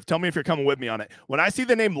narrative. Tell me if you're coming with me on it. When I see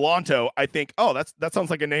the name Lonto, I think, oh, that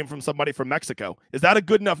sounds like a name from somebody from Mexico. Is that a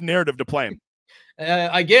good enough narrative to play him?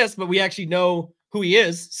 I guess, but we actually know who he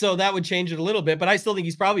is, so that would change it a little bit. But I still think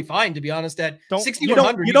he's probably fine, to be honest. At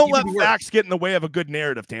 6,100, you don't let facts get in the way of a good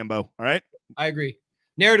narrative, Tambo. All right, I agree.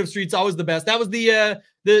 Narrative Street's always the best. That was the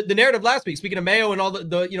narrative last week. Speaking of Mayo and all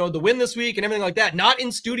the win this week and everything like that, not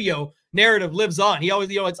in studio narrative lives on. He always,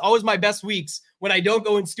 it's always my best weeks when I don't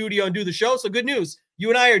go in studio and do the show. So good news. You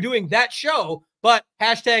and I are doing that show, but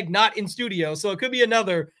hashtag not in studio. So it could be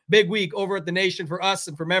another big week over at the Nation for us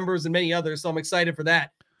and for members and many others. So I'm excited for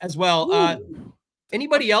that as well.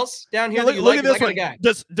 Anybody else down here? Look at this one. Guy.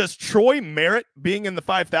 Does Troy merit being in the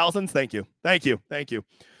 5,000s? Thank you.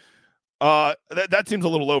 That seems a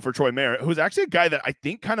little low for Troy Merritt, who's actually a guy that I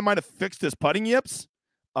think kind of might have fixed his putting yips.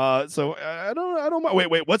 So I don't know.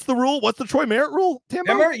 Wait, what's the rule? What's the Troy Merritt rule,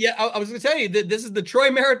 Tambo? Remember? Yeah, I was going to tell you that this is the Troy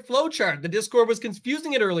Merritt flow chart. The Discord was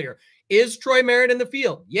confusing it earlier. Is Troy Merritt in the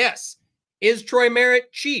field? Yes. Is Troy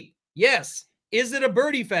Merritt cheap? Yes. Is it a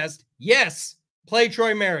birdie fest? Yes. Play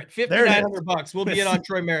Troy Merritt. $5,900. We'll be in on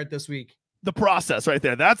Troy Merritt this week. The process right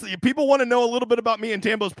there. That's people want to know a little bit about me and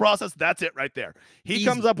Tambo's process. That's it right there. He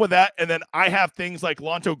comes up with that, and then I have things like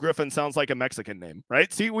Lonto Griffin sounds like a Mexican name,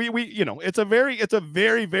 right? See, we it's a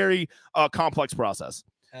very very complex process.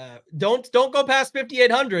 Don't go past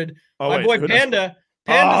 5,800. My boy Panda's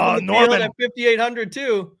in the field at 5,800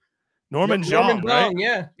 too. Norman Zhang, right?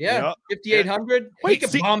 Yeah. 5,800. He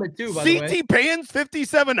could bomb it too, by the way. CT Pan's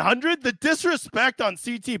 5,700. The disrespect on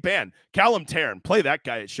CT Pan. Callum Tarrant, play that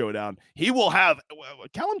guy at Showdown. He will have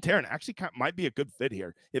Callum Tarrant actually might be a good fit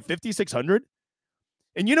here at 5,600.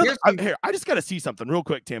 And here, I just got to see something real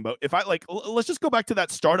quick, Tambo. If I let's just go back to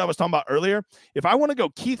that start I was talking about earlier. If I want to go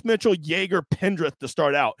Keith Mitchell, Jaeger, Pendrith to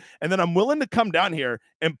start out, and then I'm willing to come down here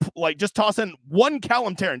and just toss in one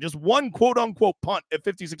Callum Tarrant, just one quote unquote punt at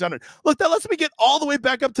 5,600. Look, that lets me get all the way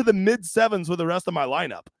back up to the mid sevens with the rest of my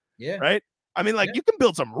lineup. Yeah. Right. I mean, you can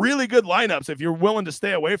build some really good lineups if you're willing to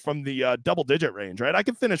stay away from the double digit range, right? I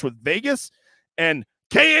can finish with Vegas and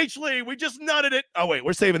KH Lee, we just nutted it. Oh, wait,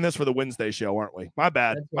 we're saving this for the Wednesday show, aren't we? My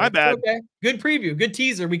bad. My bad. Okay. Good preview. Good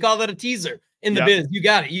teaser. We call that a teaser in the biz. You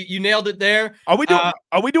got it. You nailed it there. Are we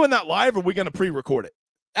doing that live, or are we going to pre-record it?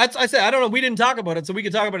 I said, I don't know. We didn't talk about it, so we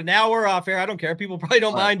can talk about it now or off air. I don't care. People probably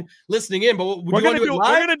don't mind listening in, but we're going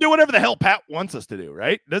to do whatever the hell Pat wants us to do,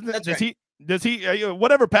 right? Does he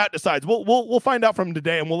whatever Pat decides, we'll find out from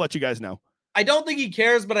today, and we'll let you guys know. I don't think he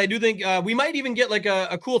cares, but I do think we might even get like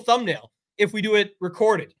a cool thumbnail if we do it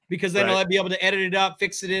recorded, because then I'll be able to edit it up,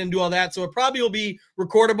 fix it in, and do all that. So it probably will be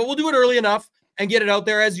recorded, but we'll do it early enough and get it out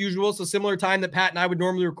there as usual. So similar time that Pat and I would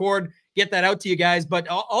normally record, get that out to you guys. But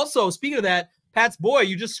also, speaking of that, Pat's boy,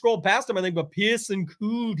 you just scrolled past him, I think, but Pearson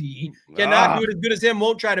Cootie cannot do it as good as him,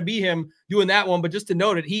 won't try to be him doing that one. But just to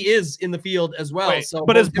note it, he is in the field as well.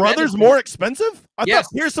 But his brother's more expensive? I thought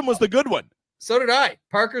Pearson was the good one. So did I.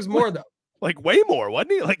 Parker's more, though. Way more,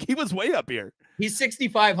 wasn't he? He was way up here. He's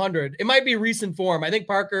 6,500. It might be recent form. I think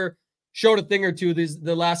Parker showed a thing or two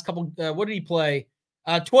the last couple. What did he play?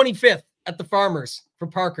 25th at the Farmers for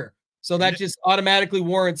Parker. So that just automatically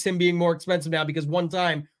warrants him being more expensive now, because one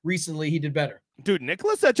time recently he did better. Dude,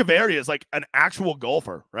 Nicholas Echeverria is like an actual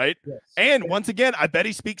golfer, right? Yes. And once again, I bet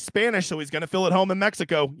he speaks Spanish, so he's going to feel at home in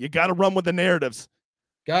Mexico. You got to run with the narratives.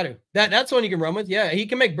 Got to. That's one you can run with. Yeah, he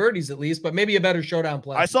can make birdies at least, but maybe a better showdown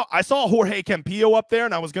play. I saw Jorge Campillo up there,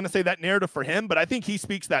 and I was going to say that narrative for him, but I think he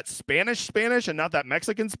speaks that Spanish and not that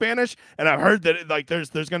Mexican Spanish. And I've heard that there's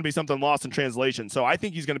going to be something lost in translation. So I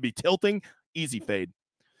think he's going to be tilting. Easy fade.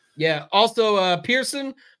 Yeah. Also,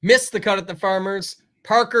 Pearson missed the cut at the Farmers.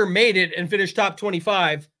 Parker made it and finished top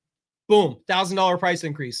 25. Boom. $1,000 price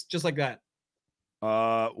increase, just like that.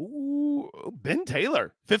 Ben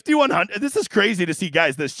Taylor, 5,100. This is crazy to see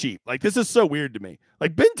guys this cheap. Like, this is so weird to me.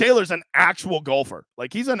 Like, Ben Taylor's an actual golfer.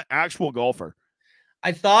 Like, he's an actual golfer.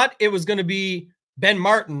 I thought it was going to be Ben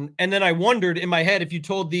Martin, and then I wondered in my head if you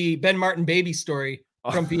told the Ben Martin baby story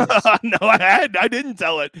from Phoenix. No, I didn't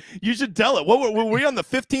tell it. You should tell it. What were we on the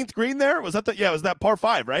 15th green there? Was that it was that par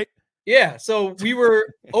 5, right? Yeah, so we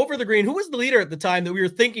were over the green. Who was the leader at the time that we were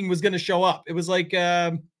thinking was going to show up? It was like,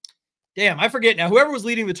 damn, I forget now. Whoever was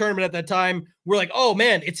leading the tournament at that time, we're like, oh,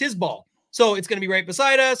 man, it's his ball. So it's going to be right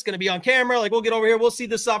beside us, going to be on camera. Like, we'll get over here. We'll see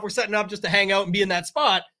this stuff. We're setting up just to hang out and be in that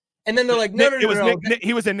spot. And then they're like, no.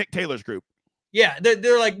 He was in Nick Taylor's group. Yeah,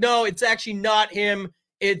 they're like, no, it's actually not him.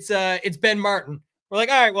 It's Ben Martin. We're like,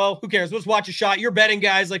 all right, well, who cares? We'll just watch a shot. You're betting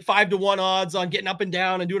guys like 5-1 odds on getting up and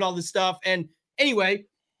down and doing all this stuff. And anyway,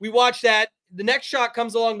 we watched that. The next shot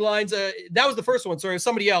comes along the lines. That was the first one. Sorry, it was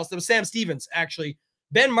somebody else. That was Sam Stevens, actually.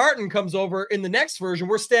 Ben Martin comes over in the next version.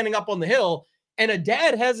 We're standing up on the hill, and a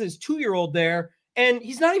dad has his 2-year-old there, and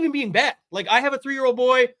he's not even being bad. Like, I have a 3-year-old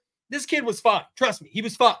boy. This kid was fine. Trust me, he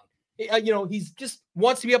was fine. He's just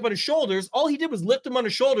wants to be up on his shoulders. All he did was lift him on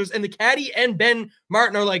his shoulders, and the caddy and Ben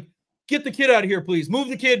Martin are like, get the kid out of here, please. Move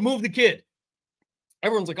the kid, move the kid.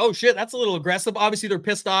 Everyone's like, oh, shit, that's a little aggressive. Obviously, they're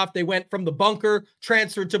pissed off. They went from the bunker,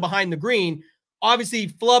 transferred to behind the green. Obviously,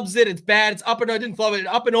 flubs it. It's bad. It's up and didn't flub it.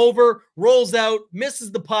 Up and over, rolls out,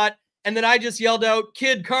 misses the putt. And then I just yelled out,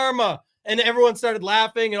 kid karma. And everyone started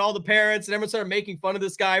laughing, and all the parents, and everyone started making fun of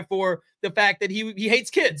this guy for the fact that he hates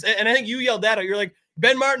kids. And I think you yelled that out. You're like,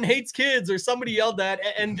 Ben Martin hates kids, or somebody yelled that,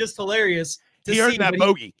 and just hilarious. He earned that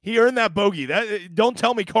bogey. He earned that bogey. Don't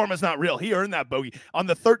tell me karma's not real. He earned that bogey on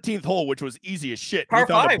the 13th hole, which was easy as shit. Par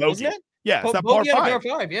 5, wasn't it? Yeah, it's that par 5. Par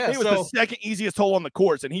 5. Yeah, it was the second easiest hole on the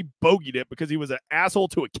course, and he bogeyed it because he was an asshole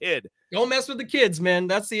to a kid. Don't mess with the kids, man.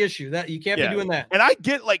 That's the issue. That you can't be doing that. And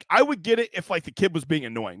I would get it if like the kid was being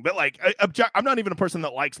annoying, but like I'm not even a person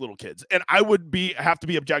that likes little kids, and I would have to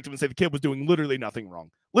be objective and say the kid was doing literally nothing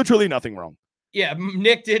wrong. Literally nothing wrong. Yeah,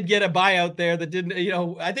 Nick did get a buyout there that didn't,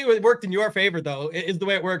 I think it worked in your favor, though, is the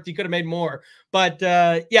way it worked. He could have made more. But,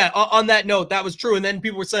 on that note, that was true. And then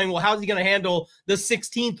people were saying, well, how's he going to handle the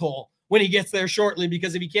 16th hole when he gets there shortly?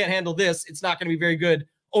 Because if he can't handle this, it's not going to be very good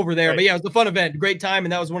over there. Right. But, yeah, it was a fun event. Great time,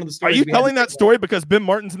 and that was one of the stories. Are you telling that story because Ben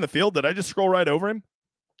Martin's in the field? Did I just scroll right over him?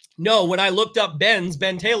 No, when I looked up Ben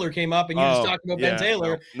Taylor came up, and you just talked about Ben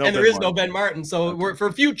Taylor, and there is no Ben Martin. So we're for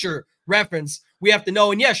future reference, we have to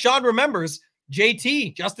know. And, yeah, Sean remembers –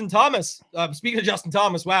 JT, Justin Thomas. Speaking of Justin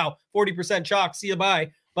Thomas, wow, 40% chalk. See you bye.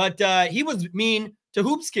 But he was mean to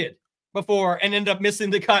Hoops Kid before and ended up missing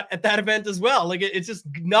the cut at that event as well. Like it's just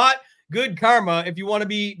not good karma if you want to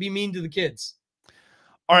be mean to the kids.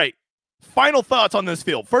 All right. Final thoughts on this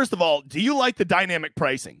field. First of all, do you like the dynamic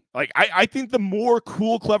pricing? Like, I think the more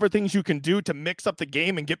cool, clever things you can do to mix up the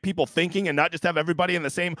game and get people thinking and not just have everybody in the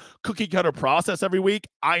same cookie cutter process every week,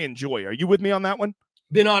 I enjoy. Are you with me on that one?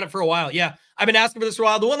 Been on it for a while. Yeah. I've been asking for this for a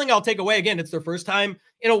while. The one thing I'll take away, again, it's their first time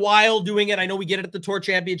in a while doing it. I know we get it at the Tour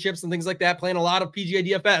Championships and things like that, playing a lot of PGA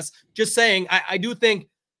DFS. Just saying, I do think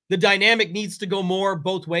the dynamic needs to go more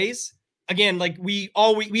both ways. Again, like we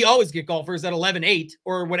always get golfers at 11-8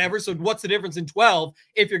 or whatever. So what's the difference in 12?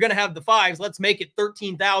 If you're going to have the fives, let's make it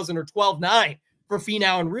 13,000 or 12,900 for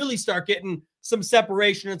Finau and really start getting some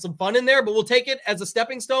separation and some fun in there. But we'll take it as a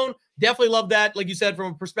stepping stone. Definitely love that. Like you said,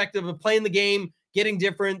 from a perspective of playing the game, getting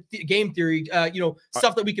different game theory,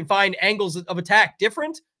 stuff that we can find angles of attack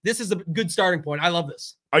different. This is a good starting point. I love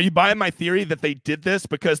this. Are you buying my theory that they did this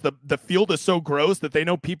because the field is so gross that they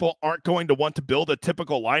know people aren't going to want to build a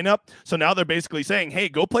typical lineup? So now they're basically saying, hey,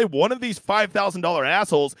 go play one of these $5,000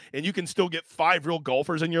 assholes and you can still get 5 real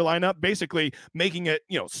golfers in your lineup, basically making it,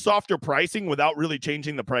 softer pricing without really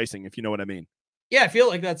changing the pricing, if you know what I mean. Yeah, I feel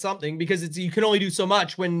like that's something because you can only do so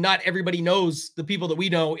much when not everybody knows the people that we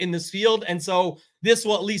know in this field. And so this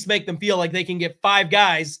will at least make them feel like they can get 5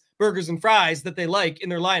 guys, burgers and fries that they like in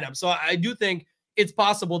their lineup. So I do think it's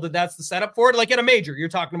possible that that's the setup for it. Like at a major, you're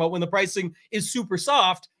talking about when the pricing is super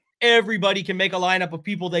soft, everybody can make a lineup of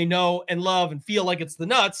people they know and love and feel like it's the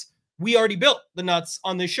nuts. We already built the nuts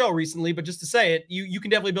on this show recently, but just to say it, you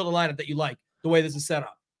can definitely build a lineup that you like the way this is set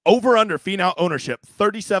up. Over under Finau ownership,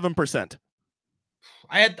 37%.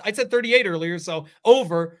 I said 38 earlier, so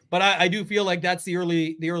over, but I do feel like that's the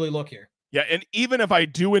early look here. Yeah, and even if I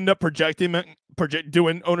do end up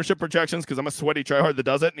doing ownership projections, because I'm a sweaty tryhard that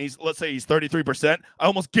does it, and let's say he's 33%, I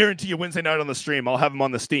almost guarantee you Wednesday night on the stream, I'll have him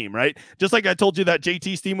on the steam, right? Just like I told you that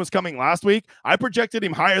JT steam was coming last week, I projected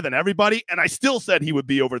him higher than everybody, and I still said he would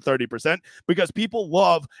be over 30% because people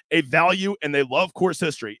love a value and they love course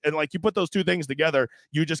history. And like you put those two things together,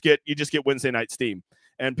 you just get Wednesday night steam.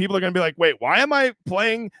 And people are going to be like, wait, why am I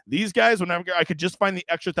playing these guys when I could just find the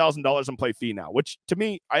extra $1,000 and play Finau? Which to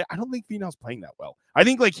me, I don't think Finau's playing that well. I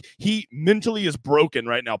think like he mentally is broken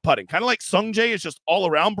right now putting. Kind of like Sung Jae is just all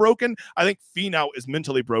around broken. I think Finau is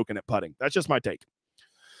mentally broken at putting. That's just my take.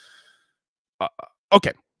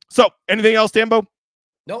 Okay. So anything else, Tambo?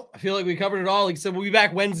 No, I feel like we covered it all. Like I said, we'll be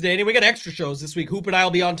back Wednesday. And we got extra shows this week. Hoop and I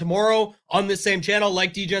will be on tomorrow on this same channel.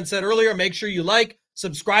 Like DGen said earlier, make sure you like,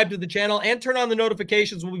 subscribe to the channel, and turn on the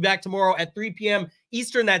notifications. We'll be back tomorrow at 3 p.m.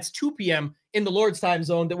 Eastern. That's 2 p.m. in the Lord's time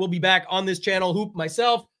zone. That we'll be back on this channel. Hoop,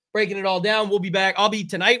 myself, breaking it all down. We'll be back. I'll be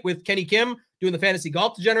tonight with Kenny Kim doing the Fantasy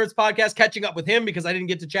Golf Degenerates podcast, catching up with him because I didn't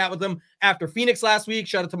get to chat with him after Phoenix last week.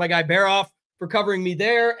 Shout out to my guy Baroff for covering me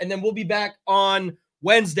there. And then we'll be back on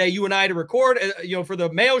Wednesday, you and I, to record, for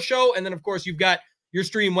the Mayo show. And then, of course, you've got your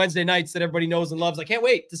stream Wednesday nights that everybody knows and loves. I can't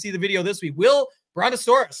wait to see the video this week. Will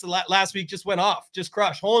Brontosaurus last week just went off, just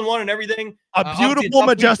crushed, hole in one and everything. A beautiful,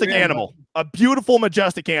 majestic animal. A beautiful,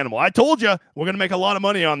 majestic animal. I told you we're going to make a lot of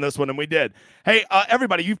money on this one, and we did. Hey,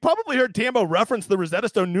 everybody, you've probably heard Tambo reference the Rosetta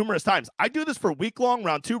Stone numerous times. I do this for week-long,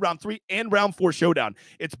 round 2, round 3, and round 4 showdown.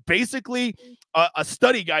 It's basically a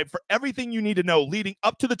study guide for everything you need to know leading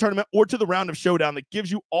up to the tournament or to the round of showdown that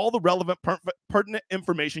gives you all the relevant, pertinent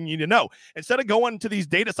information you need to know. Instead of going to these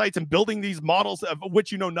data sites and building these models of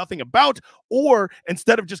which you know nothing about, or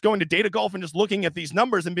instead of just going to Data Golf and just looking at these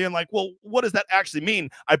numbers and being like, well, what does that actually mean?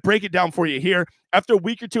 I break it down for you here. After a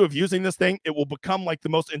week or two of using this thing, it will become like the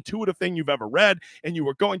most intuitive thing you've ever read, and you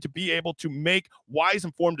are going to be able to make wise,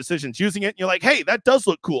 informed decisions using it. And you're like, hey, that does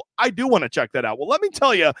look cool. I do want to check that out. Well, let me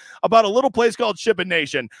tell you about a little place called SHIPIT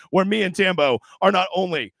Nation, where me and Tambo are not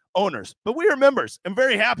only owners, but we are members and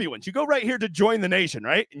very happy ones. You go right here to join the nation,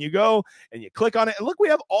 right? And you go and you click on it, and look, we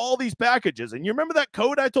have all these packages. And you remember that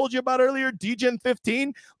code I told you about earlier,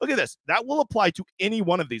 DGen15? Look at this. That will apply to any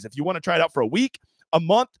one of these. If you want to try it out for a week, a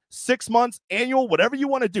month, 6 months, annual, whatever you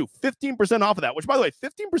want to do, 15% off of that, which, by the way,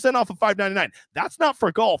 15% off of $5.99. That's not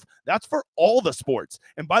for golf. That's for all the sports.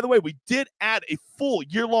 And by the way, we did add a full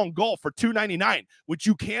year-long golf for $2.99, which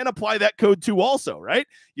you can apply that code to also, right?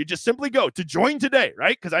 You just simply go to join today,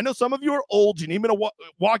 right? Because I know some of you are old. You need me to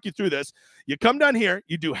walk you through this. You come down here,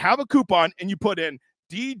 you do have a coupon, and you put in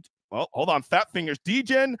fat fingers,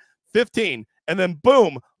 DGen15, and then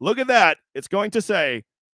boom, look at that. It's going to say,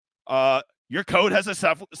 your code has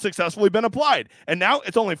successfully been applied. And now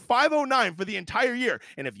it's only $5.09 for the entire year.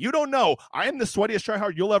 And if you don't know, I am the sweatiest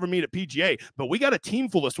tryhard you'll ever meet at PGA, but we got a team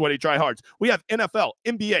full of sweaty tryhards. We have NFL,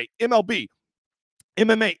 NBA, MLB,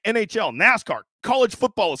 MMA, NHL, NASCAR, college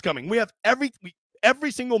football is coming. We have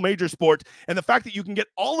every single major sport. And the fact that you can get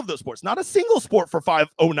all of those sports, not a single sport for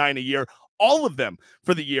 $5.09 a year, all of them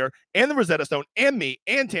for the year, and the Rosetta Stone, and me,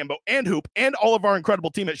 and Tambo, and Hoop, and all of our incredible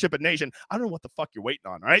team at SHIPIT Nation. I don't know what the fuck you're waiting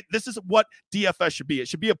on, all right? This is what DFS should be. It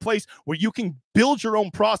should be a place where you can build your own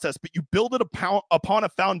process, but you build it upon a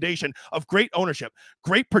foundation of great ownership,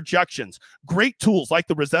 great projections, great tools like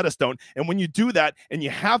the Rosetta Stone. And when you do that, and you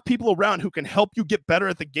have people around who can help you get better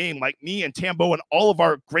at the game, like me and Tambo and all of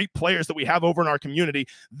our great players that we have over in our community,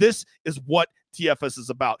 this is what DFS is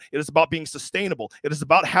about. It is about being sustainable. It is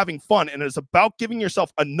about having fun, and it is about giving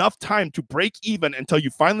yourself enough time to break even until you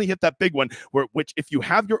finally hit that big one, which if you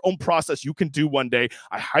have your own process, you can do one day.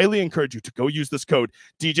 I highly encourage you to go use this code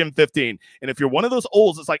DGen15. And if you're one of those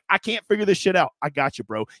olds, it's like, I can't figure this shit out. I got you,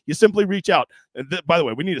 bro. You simply reach out. And by the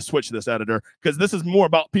way, we need to switch this editor because this is more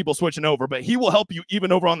about people switching over, but he will help you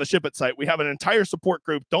even over on the SHIPIT site. We have an entire support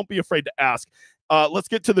group. Don't be afraid to ask. Let's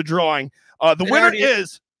get to the drawing. The winner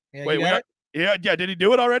is... Yeah, did he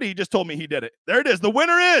do it already? He just told me he did it. There it is. The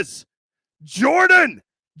winner is Jordan.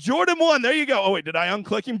 Jordan won. There you go. Oh, wait, did I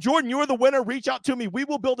unclick him? Jordan, you are the winner. Reach out to me. We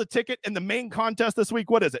will build a ticket in the main contest this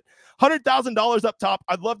week. What is it? $100,000 up top.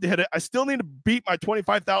 I'd love to hit it. I still need to beat my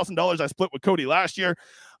 $25,000 I split with Cody last year.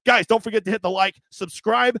 Guys, don't forget to hit the like,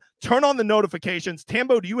 subscribe, turn on the notifications.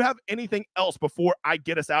 Tambo, do you have anything else before I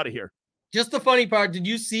get us out of here? Just the funny part, did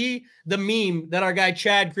you see the meme that our guy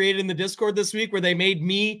Chad created in the Discord this week where they made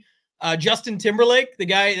me Justin Timberlake, the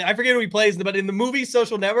guy, I forget who he plays, but in the movie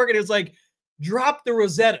Social Network, and it was like, drop the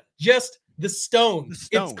Rosetta, just the stone.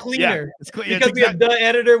 It's cleaner. Yeah, it's clean. Because we had the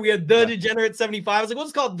editor, we had the Degenerate 75. I was like, we'll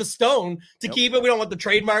just call it the stone to keep it. We don't want the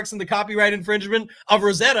trademarks and the copyright infringement of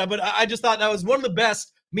Rosetta, but I just thought that was one of the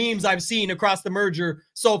best memes I've seen across the merger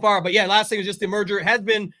so far. But yeah, last thing is just the merger has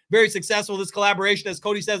been very successful. This collaboration, as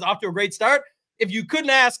Cody says, off to a great start. If you couldn't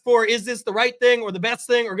ask for, is this the right thing or the best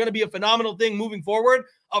thing or going to be a phenomenal thing moving forward,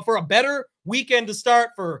 for a better weekend to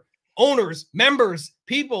start for owners, members,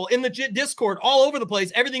 people in the Discord, all over the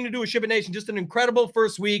place, everything to do with SHIPIT Nation. Just an incredible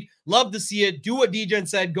first week. Love to see it. Do what DGen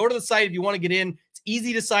said. Go to the site if you want to get in. It's It's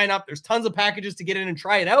easy to sign up. There's tons of packages to get in and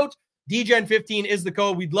try it out. DGen15 is the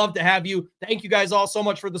code. We'd love to have you. Thank you guys all so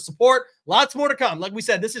much for the support. Lots more to come. Like we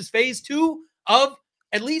said, this is phase 2 of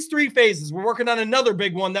at least 3 phases. We're working on another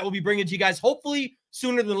big one that we'll be bringing to you guys hopefully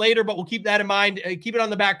sooner than later, but we'll keep that in mind. Keep it on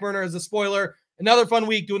the back burner as a spoiler. Another fun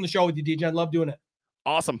week doing the show with you, DGen. Love doing it.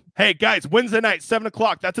 Awesome. Hey, guys, Wednesday night, 7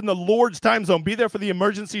 o'clock. That's in the Lord's time zone. Be there for the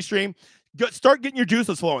emergency stream. Start getting your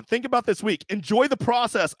juices flowing. Think about this week. Enjoy the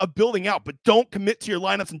process of building out, but don't commit to your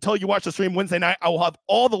lineups until you watch the stream Wednesday night. I will have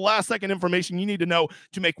all the last-second information you need to know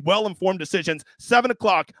to make well-informed decisions. 7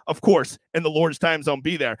 o'clock, of course, in the Lord's time zone.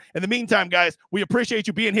 Be there. In the meantime, guys, we appreciate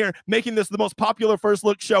you being here, making this the most popular first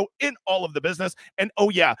look show in all of the business. And, oh,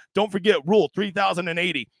 yeah, don't forget Rule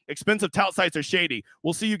 3080. Expensive tout sites are shady.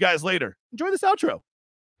 We'll see you guys later. Enjoy this outro.